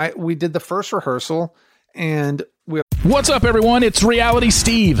 We did the first rehearsal and What's up, everyone? It's Reality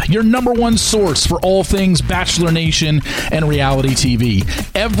Steve, your number one source for all things Bachelor Nation and reality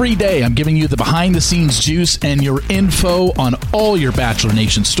TV. Every day, I'm giving you the behind-the-scenes juice and your info on all your Bachelor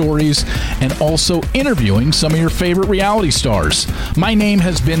Nation stories, and also interviewing some of your favorite reality stars. My name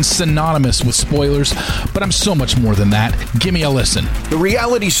has been synonymous with spoilers, but I'm so much more than that. Give me a listen. The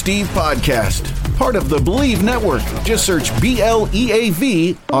Reality Steve Podcast, part of the Believe Network. Just search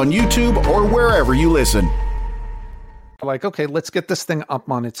BLEAV on YouTube or wherever you listen. like, okay, let's get this thing up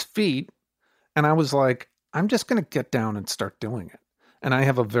on its feet. And I was like, I'm just going to get down and start doing it. And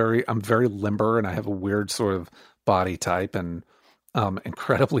I'm very limber, and I have a weird sort of body type and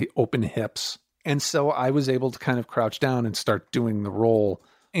incredibly open hips. And so I was able to kind of crouch down and start doing the role.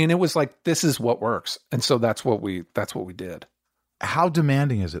 And it was like, this is what works. And so that's what we did. How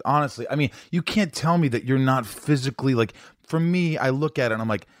demanding is it? Honestly, I mean, you can't tell me that you're not physically, like, for me, I look at it and I'm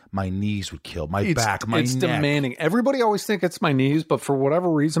like, my knees would kill, my back, my neck. It's demanding. Everybody always think it's my knees, but for whatever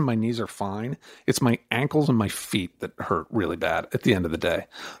reason, my knees are fine. It's my ankles and my feet that hurt really bad at the end of the day.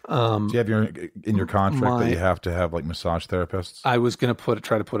 Do you have in your contract that you have to have like massage therapists? I was going to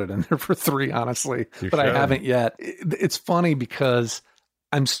try to put it in there for 3, honestly, but I haven't yet. It's funny because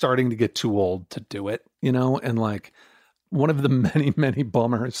I'm starting to get too old to do it, and like, one of the many, many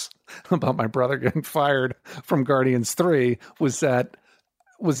bummers about my brother getting fired from Guardians 3 was that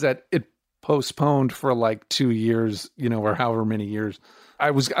it postponed for like 2 years, or however many years.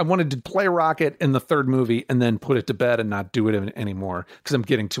 I wanted to play Rocket in the 3rd movie and then put it to bed and not do it anymore because I'm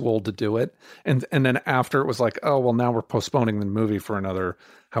getting too old to do it. And then after it was like, oh, well, now we're postponing the movie for another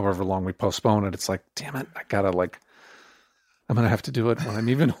however long we postpone it. It's like, damn it, I'm going to have to do it when I'm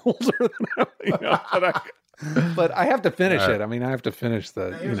even older than but I have to finish it. I mean, I have to finish the.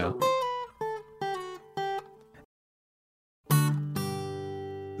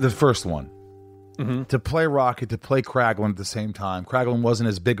 The first one. Mm-hmm. To play Rocket, to play Kraglin at the same time. Kraglin wasn't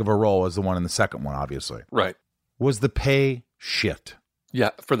as big of a role as the one in the second one, obviously. Right. Was the pay shit?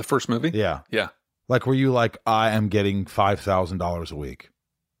 Yeah, for the first movie? Yeah. Yeah. Like, were you like, I am getting $5,000 a week?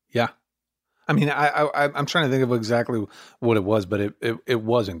 Yeah. I mean, I'm trying to think of exactly what it was, but it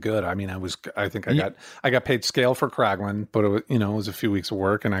wasn't good. I mean, I got paid scale for Kraglin, but it was a few weeks of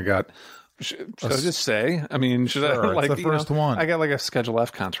work, and I got. Should I just say? I mean, should I like the first one? I got like a Schedule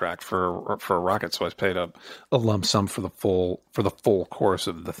F contract for a Rocket, so I was paid a lump sum for the full course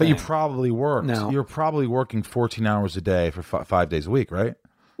of the thing. But you probably worked. No. You're probably working 14 hours a day for 5 days a week, right?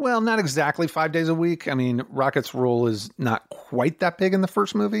 Well, not exactly 5 days a week. I mean, Rocket's role is not quite that big in the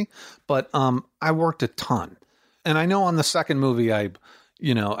first movie, but I worked a ton. And I know on the second movie, I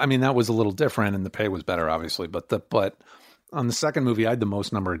mean, that was a little different and the pay was better, obviously. But on the second movie, I had the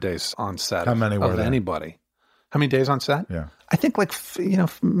most number of days on set of anybody. How many days on set? Yeah. I think like,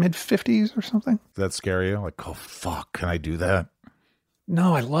 mid-50s or something. Did that scare you? Like, oh, fuck, can I do that?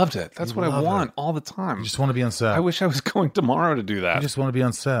 No, I loved it. That's what I want all the time. You just want to be on set. I wish I was going tomorrow to do that. You just want to be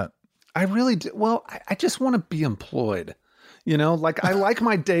on set. I really do. Well, I just want to be employed. Like I like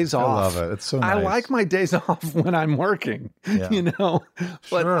my days off. I love it. It's so nice. I like my days off when I'm working, but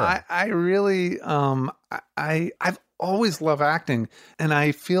sure. I really, I've always loved acting. And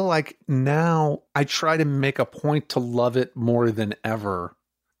I feel like now I try to make a point to love it more than ever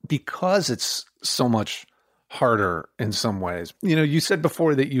because it's so much harder in some ways. You said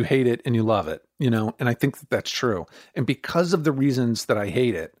before that you hate it and you love it, and I think that that's true. And because of the reasons that I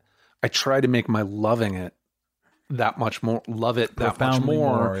hate it, I try to make my loving it that much more, love it that much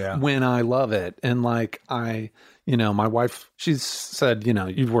more when I love it. And like my wife, she's said,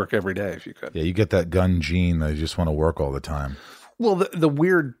 you'd work every day if you could. Yeah, you get that gun gene that you just want to work all the time. Well, the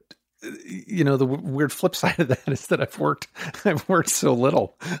weird, the weird flip side of that is that I've worked so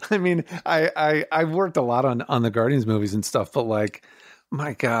little. I mean, I've worked a lot on the Guardians movies and stuff, but like,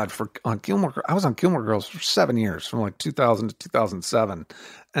 my God, I was on Gilmore Girls for 7 years, from like 2000 to 2007.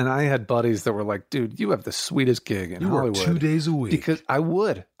 And I had buddies that were like, dude, you have the sweetest gig in Hollywood. Work 2 days a week. Because I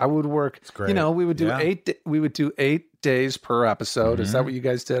would work, it's great. We would do 8 days per episode. Mm-hmm. Is that what you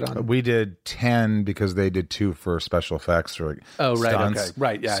guys did on? We did 10 because they did 2 for special effects or like right. stunts. Okay.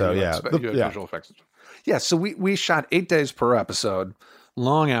 Right. Yeah. So you had visual effects. Yeah. So we shot 8 days per episode,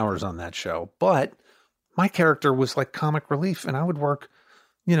 long hours on that show, but my character was like comic relief and I would work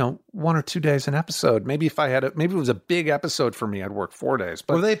 1 or 2 days an episode. Maybe if maybe it was a big episode for me, I'd work 4 days.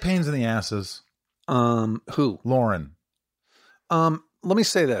 But were they pains in the asses? Who? Lauren. Let me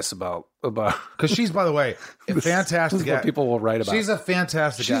say this about because she's, by the way, a fantastic. What people will write about. She's a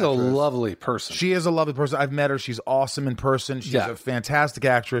fantastic. She's actress. A lovely person. She is a lovely person. I've met her. She's awesome in person. She's a fantastic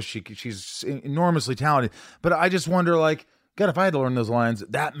actress. She's enormously talented. But I just wonder, like, God, if I had to learn those lines,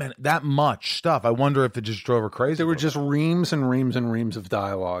 that much stuff, I wonder if it just drove her crazy. There were just reams and reams and reams of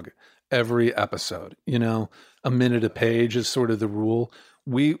dialogue every episode. A minute a page is sort of the rule.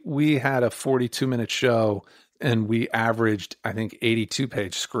 We had a 42-minute show and we averaged, I think,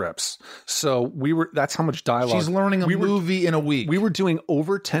 82-page scripts. So that's how much dialogue. She's learning a movie in a week. We were doing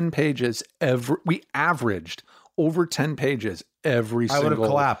over 10 pages we averaged over 10 pages every single day. I would have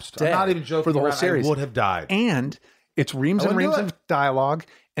collapsed. I'm not even joking. For the whole series. I would have died. And it's reams and reams of dialogue,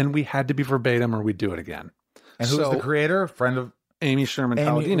 and we had to be verbatim or we'd do it again. And who's the creator? Friend of Amy Sherman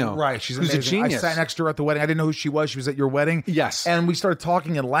Palladino. Right. She's who's amazing. a genius. I sat next to her at the wedding. I didn't know who she was. She was at your wedding. Yes. And we started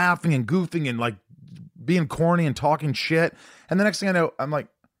talking and laughing and goofing and like being corny and talking shit. And the next thing I know, I'm like,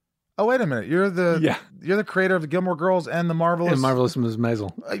 oh, wait a minute. You're the creator of the Gilmore Girls and the Marvelous. And Marvelous Mrs.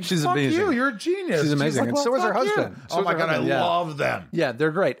 Maisel. She's fuck amazing. You're a genius. She's amazing. Like, well, and so is her fuck husband. you. So Oh my God, I love them. Yeah,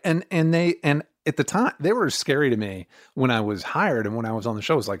 they're great. And at the time, they were scary to me when I was hired and when I was on the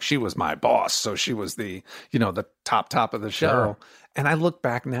show. It was like she was my boss, so she was the top of the show. Sure. And I look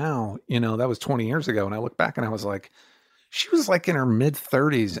back now, that was 20 years ago, and I look back and I was like, she was like in her mid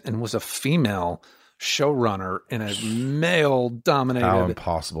 30s and was a female showrunner in a male-dominated How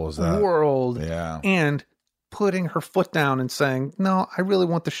impossible is that? world. Yeah. And putting her foot down and saying, no, I really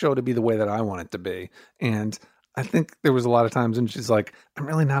want the show to be the way that I want it to be. And I think there was a lot of times when she's like, I'm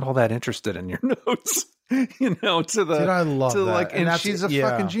really not all that interested in your notes, Dude, I love that. And she's a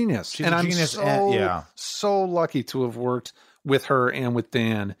fucking genius. She's a genius. So lucky to have worked with her and with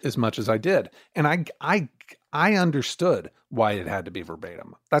Dan as much as I did. And I understood why it had to be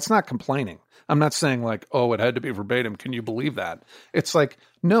verbatim. That's not complaining. I'm not saying like, oh, it had to be verbatim. Can you believe that? It's like,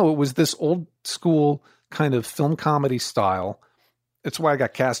 no, it was this old school kind of film comedy style. It's why I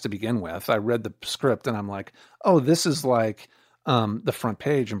got cast to begin with. I read the script and I'm like, oh, this is like the front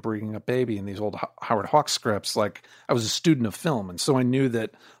page and Bringing Up Baby and these old Howard Hawks scripts. Like I was a student of film. And so I knew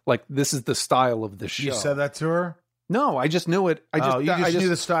that like, this is the style of the show. You said that to her? No, I just knew it. I just knew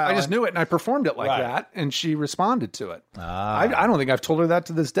the style. I just knew it, and I performed it like that, and she responded to it. I don't think I've told her that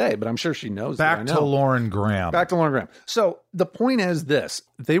to this day, but I'm sure she knows. Back to Lauren Graham. So the point is this: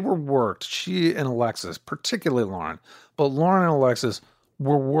 they were worked. She and Alexis, particularly Lauren, but Lauren and Alexis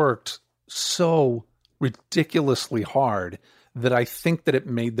were worked so ridiculously hard that I think that it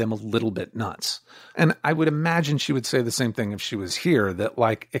made them a little bit nuts. And I would imagine she would say the same thing if she was here. That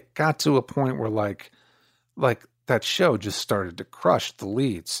like it got to a point where like that show just started to crush the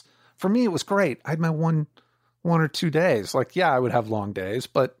leads. For me, it was great. I had my one or 2 days. Like, yeah, I would have long days,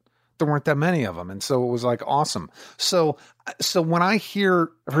 but there weren't that many of them. And so it was like awesome. So when I've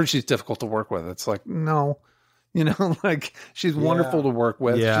heard she's difficult to work with, it's like, no, like she's wonderful to work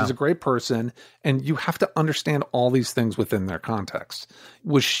with. Yeah. She's a great person. And you have to understand all these things within their context.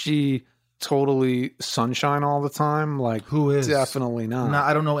 Was she totally sunshine all the time? Like, who is? Definitely not. No,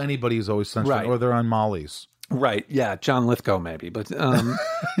 I don't know anybody who's always sunshine, Right. or they're on Molly's. Right. Yeah. John Lithgow, maybe. But,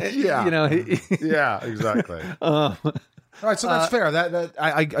 Yeah. Yeah, exactly. All right, so that's fair. That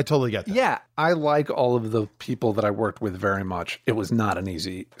I totally get that. Yeah. I like all of the people that I worked with very much. It was not an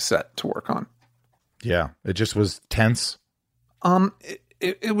easy set to work on. Yeah, it just was tense.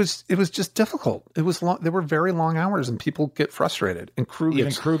 It was just difficult. It was long. There were very long hours, and people get frustrated. And crew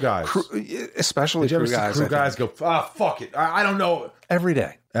guys, especially Did you ever crew see guys. crew guys go, fuck it. I don't know. Every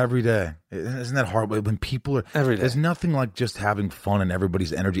day. Isn't that hard? When people are Every day. There's nothing like just having fun and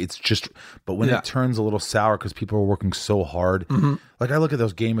everybody's energy. It's just, but when it turns a little sour because people are working so hard, like I look at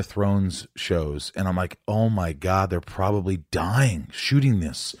those Game of Thrones shows and I'm like, oh my God, they're probably dying shooting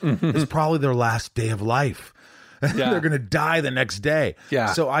this. It's probably their last day of life. Yeah. They're going to die the next day. Yeah.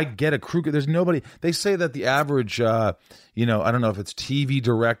 So I get a crew. There's nobody. They say that the average, I don't know if it's TV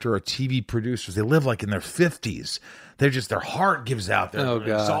director or TV producers, they live like in their 50s. They're just, their heart gives out. They're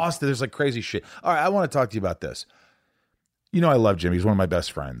exhausted. There's like crazy shit. All right. I want to talk to you about this. I love Jimmy. He's one of my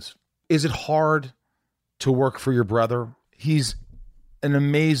best friends. Is it hard to work for your brother? He's an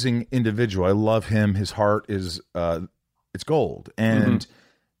amazing individual. I love him. His heart is, it's gold, and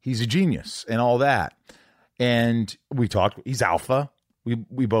he's a genius and all that. And we talked, he's alpha.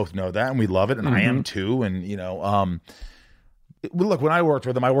 We both know that and we love it. And I am too. And, look, when I worked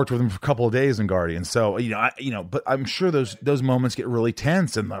with him for a couple of days in Guardian. So, but I'm sure those moments get really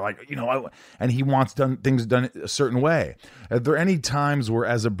tense and they're like, and he wants things done a certain way. Are there any times where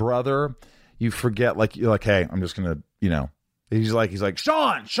as a brother, you forget, like, you're like, hey, I'm just going to, he's like,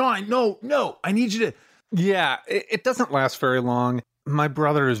 Sean, no, I need you to. Yeah. It doesn't last very long. My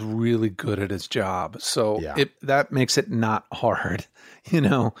brother is really good at his job, so that makes it not hard,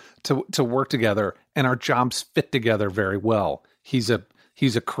 to work together, and our jobs fit together very well. He's a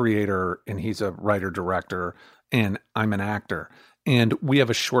creator and he's a writer director, and I'm an actor, and we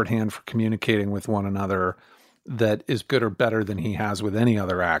have a shorthand for communicating with one another that is good or better than he has with any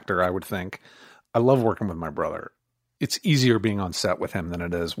other actor, I would think. I love working with my brother. It's easier being on set with him than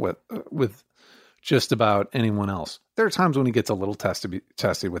it is with just about anyone else. There are times when he gets a little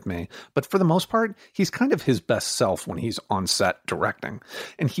testy with me, but for the most part, he's kind of his best self when he's on set directing.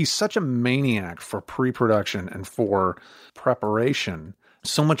 And he's such a maniac for pre-production and for preparation.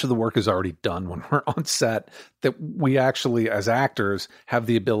 So much of the work is already done when we're on set that we actually, as actors, have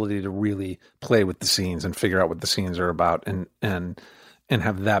the ability to really play with the scenes and figure out what the scenes are about and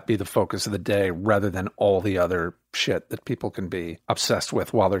have that be the focus of the day rather than all the other shit that people can be obsessed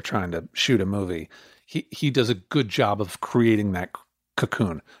with while they're trying to shoot a movie. He does a good job of creating that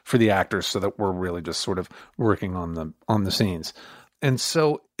cocoon for the actors so that we're really just sort of working on the scenes. And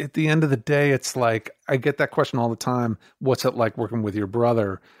so at the end of the day, it's like, I get that question all the time. What's it like working with your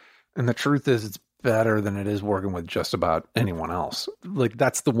brother? And the truth is it's better than it is working with just about anyone else. Like,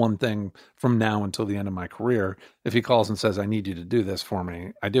 that's the one thing from now until the end of my career. If he calls and says, I need you to do this for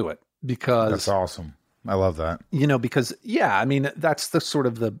me, I do it. Because that's awesome. I love that. Because I mean, that's the sort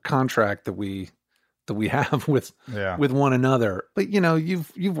of the contract that we have with one another. But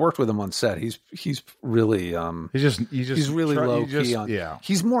you've worked with him on set. He's really he's really low key on. Yeah.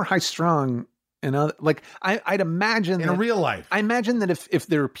 He's more high strung and I'd imagine in real life. I imagine that if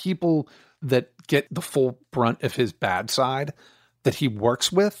there are people that get the full brunt of his bad side that he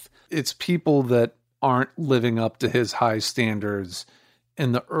works with, it's people that aren't living up to his high standards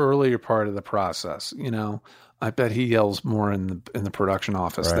in the earlier part of the process. I bet he yells more in the production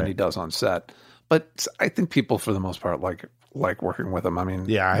office than he does on set. But I think people, for the most part, like working with him. I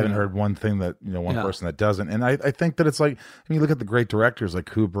mean, I haven't heard one thing that one person that doesn't. And I think that it's like, I mean, you look at the great directors like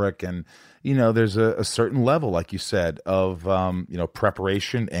Kubrick, and there's a certain level, like you said, of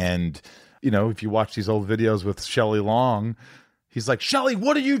preparation. And if you watch these old videos with Shelley Long, he's like, Shelley,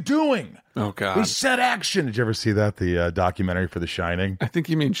 what are you doing? Oh, God. We said action. Did you ever see that? The documentary for The Shining? I think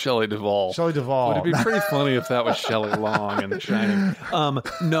you mean Shelley Duvall. Shelley Duvall. Would it be pretty funny if that was Shelley Long in The Shining?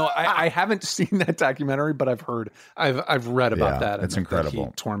 No, I haven't seen that documentary, but I've read about that. It's incredible. That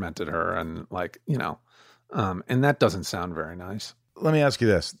he tormented her and and that doesn't sound very nice. Let me ask you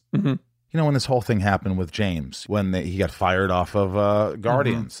this. Mm-hmm. When this whole thing happened with James, when he got fired off of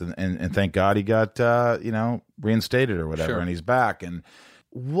Guardians, and thank God he got, reinstated or whatever, and he's back. And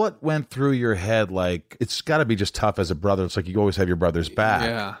what went through your head? Like, it's got to be just tough as a brother. It's like you always have your brother's back.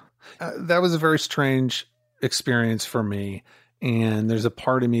 Yeah. That was a very strange experience for me. And there's a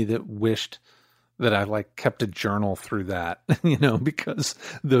part of me that wished that I kept a journal through that, because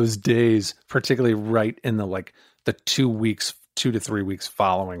those days, particularly right in the 2 to 3 weeks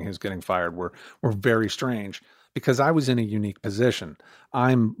following his getting fired were very strange because I was in a unique position.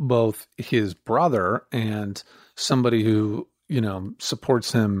 I'm both his brother and somebody who,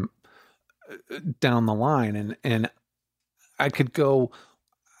 supports him down the line. And I could go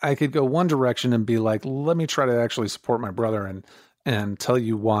one direction and be like, let me try to actually support my brother and tell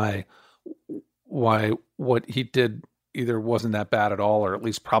you why what he did either wasn't that bad at all, or at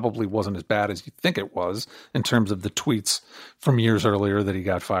least probably wasn't as bad as you think it was in terms of the tweets from years earlier that he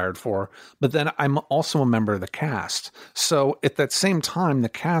got fired for. But then I'm also a member of the cast. So at that same time, the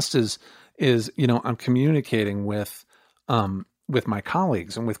cast is I'm communicating with my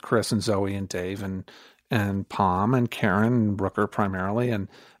colleagues and with Chris and Zoe and Dave and Palm and Karen and Rooker primarily. And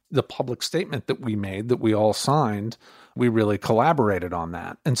the public statement that we made, that we all signed, we really collaborated on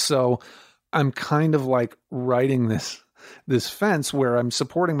that. And so I'm kind of writing this fence where I'm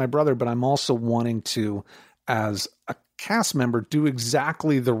supporting my brother, but I'm also wanting to, as a cast member, do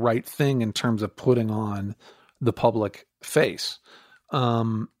exactly the right thing in terms of putting on the public face.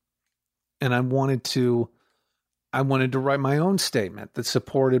 And I wanted to write my own statement that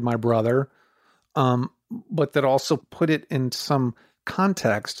supported my brother, but that also put it in some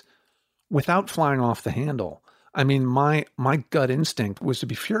context without flying off the handle. I mean, my gut instinct was to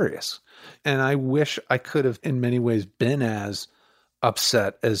be furious. And I wish I could have in many ways been as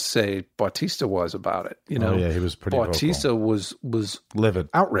upset as, say, Bautista was about it. He was pretty Bautista vocal. was livid,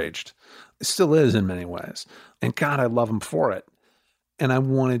 outraged. Still is in many ways. And God, I love him for it. And I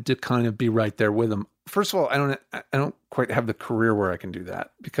wanted to kind of be right there with him. First of all, I don't quite have the career where I can do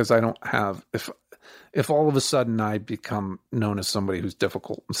that, because I don't have, if all of a sudden I become known as somebody who's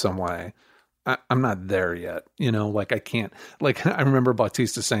difficult in some way, I'm not there yet, I can't, I remember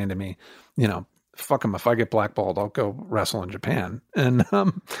Bautista saying to me, fuck him. If I get blackballed, I'll go wrestle in Japan. And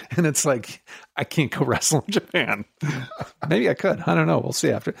it's like, I can't go wrestle in Japan. Maybe I could, I don't know. We'll see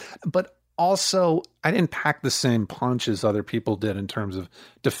after. But also, I didn't pack the same punch as other people did in terms of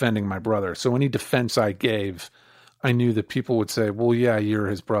defending my brother. So any defense I gave, I knew that people would say, well, yeah, you're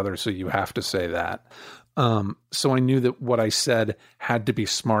his brother, so you have to say that. So I knew that what I said had to be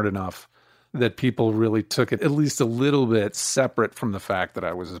smart enough that people really took it at least a little bit separate from the fact that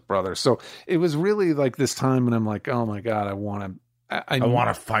I was his brother. So it was really like this time when I'm like, oh my God, I want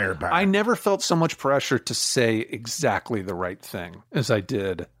to fire back. I never felt so much pressure to say exactly the right thing as I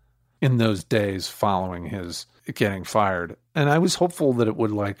did in those days following his getting fired. And I was hopeful that it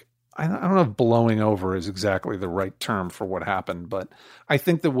would I don't know if blowing over is exactly the right term for what happened, but I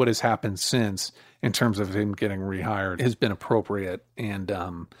think that what has happened since in terms of him getting rehired has been appropriate. And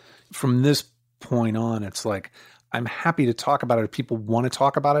from this point on, it's like, I'm happy to talk about it if people want to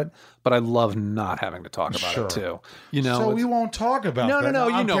talk about it, but I love not having to talk about it too. So we won't talk about that. No.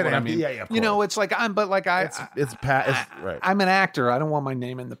 You know what I mean? Yeah, it's like I'm an actor. I don't want my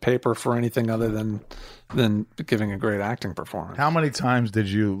name in the paper for anything other than giving a great acting performance. How many times did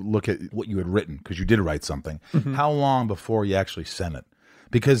you look at what you had written? Because you did write something. Mm-hmm. How long before you actually sent it?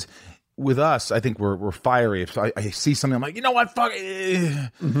 Because with us, I think we're fiery. If I see something, I'm like, you know what? Fuck.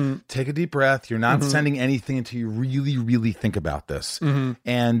 Take a deep breath. You're not sending anything until you really, really think about this,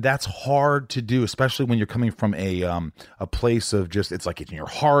 and that's hard to do, especially when you're coming from a place of just it's in your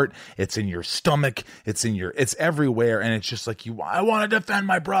heart, it's in your stomach, it's everywhere, and it's just like I want to defend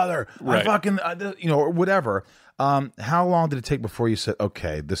my brother, right? I fucking or whatever. How long did it take before you said,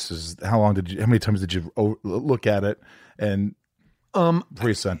 okay, this is? How many times did you look at it and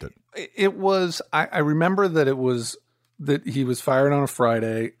present it? It was, I remember that it was that he was fired on a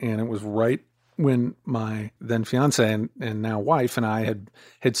Friday, and it was right when my then fiance and now wife and I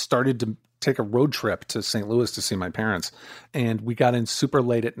had started to take a road trip to St. Louis to see my parents. And we got in super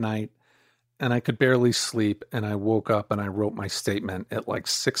late at night and I could barely sleep. And I woke up and I wrote my statement at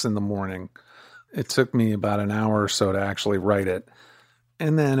 6 a.m. It took me about an hour or so to actually write it.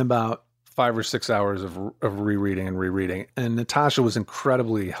 And then about 5 or 6 hours of rereading and rereading. And Natasha was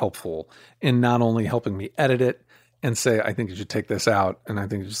incredibly helpful in not only helping me edit it and say, I think you should take this out and I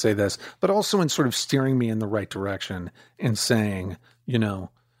think you should say this, but also in sort of steering me in the right direction and saying,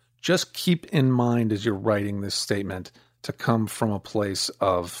 just keep in mind as you're writing this statement to come from a place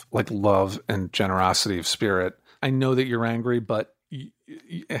of love and generosity of spirit. I know that you're angry, but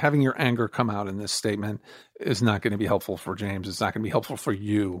having your anger come out in this statement is not going to be helpful for James. It's not going to be helpful for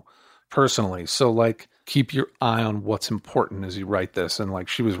you personally. So keep your eye on what's important as you write this. And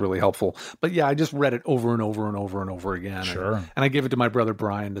she was really helpful. But yeah, I just read it over and over and over and over again. Sure. And I gave it to my brother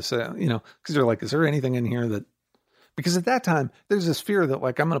Brian to say, because they're like, is there anything in here that, because at that time there's this fear that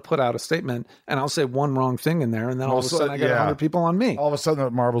I'm going to put out a statement and I'll say one wrong thing in there. And then all of a sudden I got 100 people on me. All of a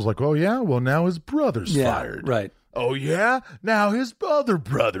sudden Marvel's like, oh yeah, well now his brother's fired. Right. Oh yeah, now his other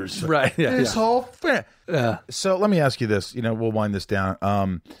brother's fired. Right. Yeah. His whole family. So let me ask you this, we'll wind this down.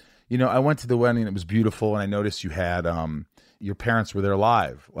 I went to the wedding and it was beautiful, and I noticed you had your parents were there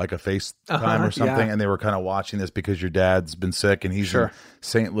live, like a FaceTime or something, and they were kind of watching this because your dad's been sick and he's in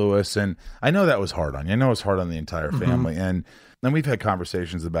St. Louis, and I know that was hard on you. I know it's hard on the entire family, and we've had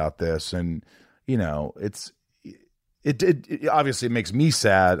conversations about this, and it obviously it makes me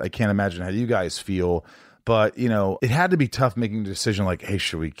sad. I can't imagine how you guys feel. But, it had to be tough making a decision like, hey,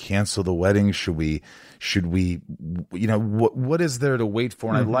 should we cancel the wedding? Should we, what is there to wait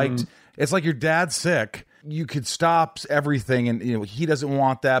for? And it's like your dad's sick. You could stop everything and, he doesn't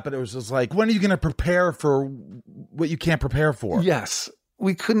want that. But it was just like, when are you going to prepare for what you can't prepare for? Yes.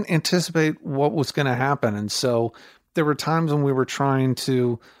 We couldn't anticipate what was going to happen. And so there were times when we were trying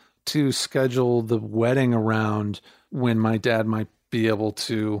to schedule the wedding around when my dad might be able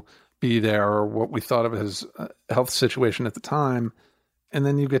to be there, or what we thought of his health situation at the time. And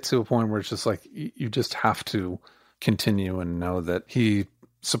then you get to a point where it's just like, you just have to continue and know that he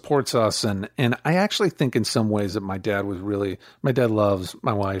supports us. And I actually think in some ways that my dad loves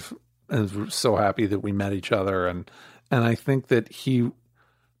my wife and is so happy that we met each other. And I think that the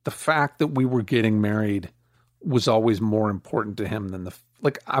fact that we were getting married was always more important to him than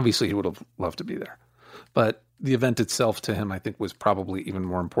obviously he would have loved to be there, but the event itself to him, I think, was probably even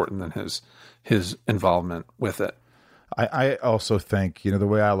more important than his involvement with it. I also think, the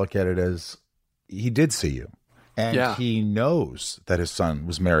way I look at it is he did see you, and he knows that his son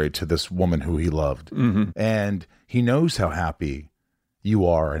was married to this woman who he loved, and he knows how happy you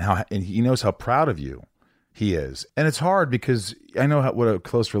are and he knows how proud of you he is. And it's hard because I know what a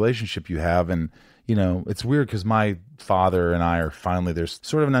close relationship you have, and it's weird because my father and I are finally, there's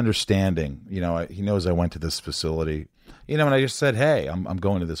sort of an understanding. He knows I went to this facility, and I just said, hey, I'm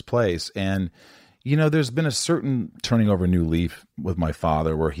going to this place. And, there's been a certain turning over a new leaf with my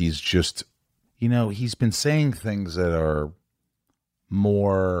father where he's just, he's been saying things that are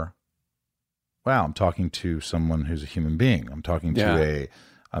more, wow, I'm talking to someone who's a human being. I'm talking to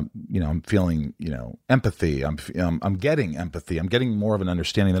I'm feeling, empathy. I'm getting empathy. I'm getting more of an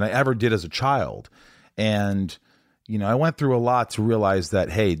understanding than I ever did as a child. And, I went through a lot to realize that,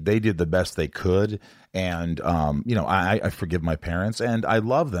 hey, they did the best they could. And, I forgive my parents and I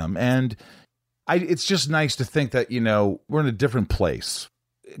love them. And it's just nice to think that, we're in a different place.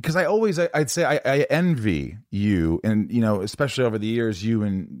 Because I'd say I envy you, and especially over the years, you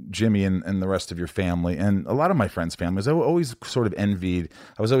and Jimmy and the rest of your family, and a lot of my friends' families. I always sort of envied.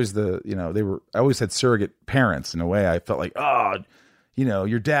 I was always I always had surrogate parents in a way. I felt like,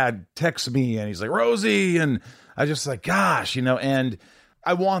 your dad texts me and he's like, Rosie, and I just like, gosh, and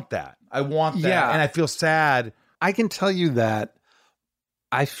I want that. Yeah. And I feel sad. I can tell you that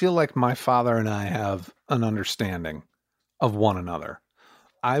I feel like my father and I have an understanding of one another.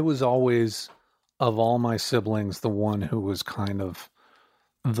 I was always, of all my siblings, the one who was kind of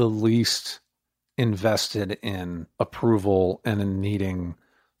the least invested in approval and in needing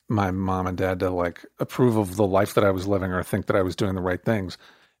my mom and dad to like approve of the life that I was living or think that I was doing the right things.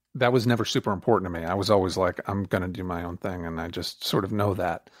 That was never super important to me. I was always like, I'm going to do my own thing. And I just sort of know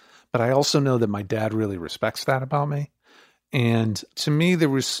that. But I also know that my dad really respects that about me. And to me, there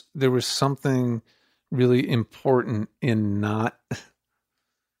was something really important in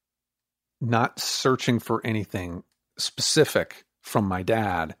not searching for anything specific from my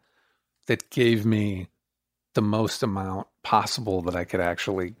dad that gave me the most amount possible that I could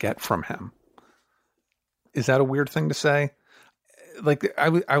actually get from him. Is that a weird thing to say? Like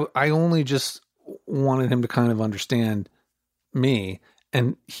I only just wanted him to kind of understand me,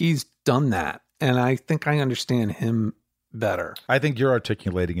 and he's done that. And I think I understand him better. I think you're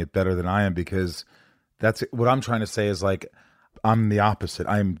articulating it better than I am, because that's what I'm trying to say is like, I'm the opposite.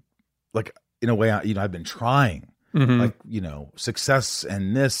 I'm like, in a way, I've been trying, like, success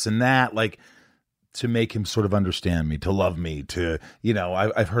and this and that, like, to make him sort of understand me, to love me, to,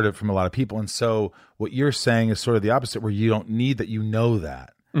 I've heard it from a lot of people. And so what you're saying is sort of the opposite, where you don't need that,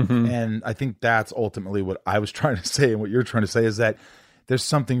 that. And I think that's ultimately what I was trying to say. And what you're trying to say is that there's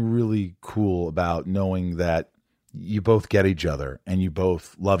something really cool about knowing that you both get each other and you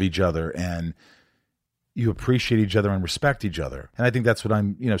both love each other and you appreciate each other and respect each other. And I think that's what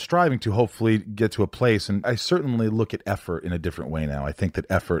I'm, striving to hopefully get to a place. And I certainly look at effort in a different way now. I think that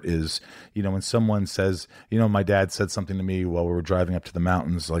effort is, when someone says, my dad said something to me while we were driving up to the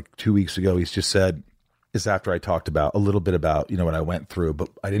mountains like 2 weeks ago. He's just said, this after I talked about a little bit about, what I went through, but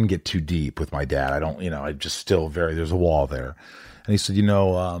I didn't get too deep with my dad. I don't, I just still there's a wall there. And he said,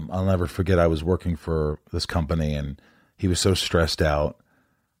 I'll never forget, I was working for this company and he was so stressed out.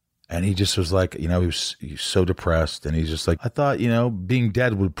 And he just was like, he was so depressed. And he's just like, I thought, being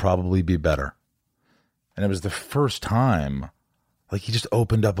dead would probably be better. And it was the first time, like, he just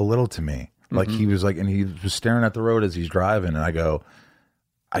opened up a little to me. Like, he was like, and he was staring at the road as he's driving. And I go,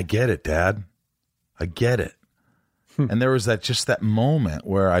 I get it, Dad. I get it. And there was that moment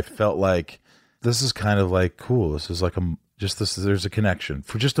where I felt like, this is kind of like, cool. This is like there's a connection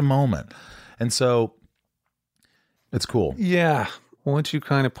for just a moment. And so it's cool. Yeah. Once you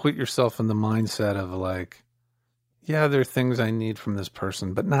kind of put yourself in the mindset of like, yeah, there are things I need from this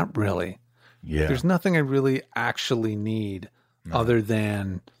person, but not really. Yeah. There's nothing I really actually need other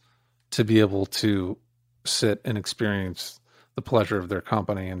than to be able to sit and experience the pleasure of their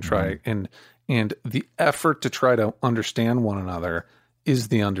company and try and the effort to try to understand one another is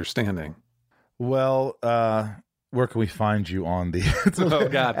the understanding. Well, where can we find you on the Oh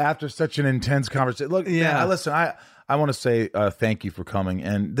God. After such an intense conversation? Look, man, listen, I want to say thank you for coming.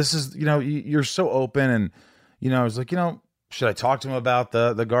 And this is, you're so open. And, I was like, should I talk to him about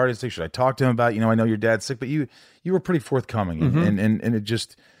the Guardians thing? Should I talk to him about, I know your dad's sick, but you were pretty forthcoming. And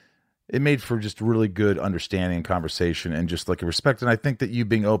it made for just really good understanding and conversation and just like a respect. And I think that you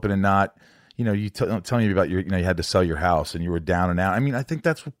being open and not, you telling me about you had to sell your house and you were down and out. I mean, I think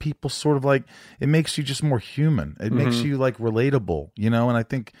that's what people sort of like, it makes you just more human. It makes you like relatable, and I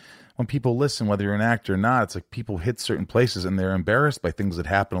think when people listen, whether you're an actor or not, it's like people hit certain places and they're embarrassed by things that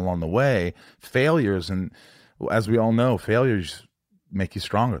happen along the way, failures. And as we all know, failures make you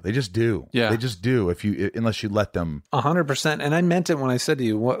stronger. They just do. Yeah. They just do unless you let them. 100%. And I meant it when I said to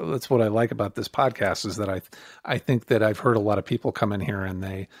you, that's what I like about this podcast is that I think that I've heard a lot of people come in here and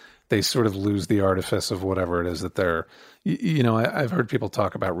they sort of lose the artifice of whatever it is that they're, I've heard people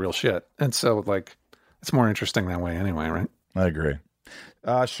talk about real shit. And so like, it's more interesting that way anyway, right? I agree.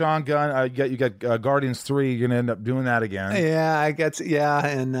 Sean Gunn, you got Guardians 3. You're gonna end up doing that again. Yeah, I got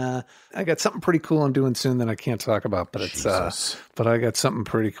something pretty cool I'm doing soon that I can't talk about, but but I got something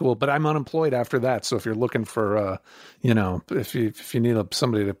pretty cool. But I'm unemployed after that, so if you're looking for, if you need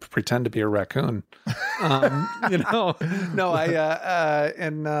somebody to pretend to be a raccoon, I'm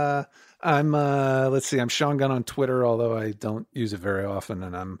let's see, I'm Sean Gunn on Twitter, although I don't use it very often,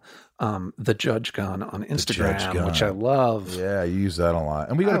 and I'm the Judge Gunn on Instagram, which I love. Yeah, you use that a lot.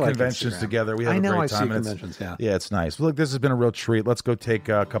 And we go to conventions together. We have a great time. Conventions, yeah, it's nice. Look, this has been a real treat. Let's go take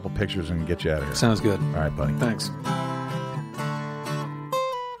a couple pictures and get you out of here. Sounds good. All right, buddy. Thanks.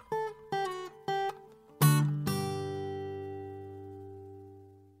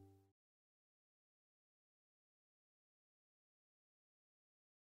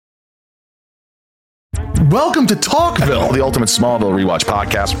 Welcome to Talkville, the ultimate Smallville rewatch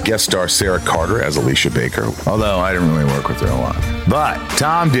podcast. Guest star Sarah Carter as Alicia Baker, although I didn't really work with her a lot. But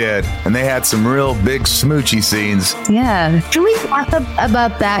Tom did, and they had some real big smoochy scenes. Yeah. Can we talk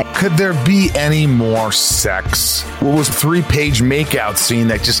about that? Could there be any more sex? What was a 3-page makeout scene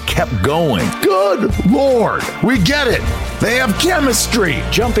that just kept going? Good Lord, we get it. They have chemistry.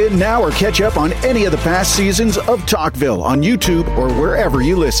 Jump in now or catch up on any of the past seasons of Talkville on YouTube or wherever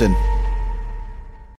you listen.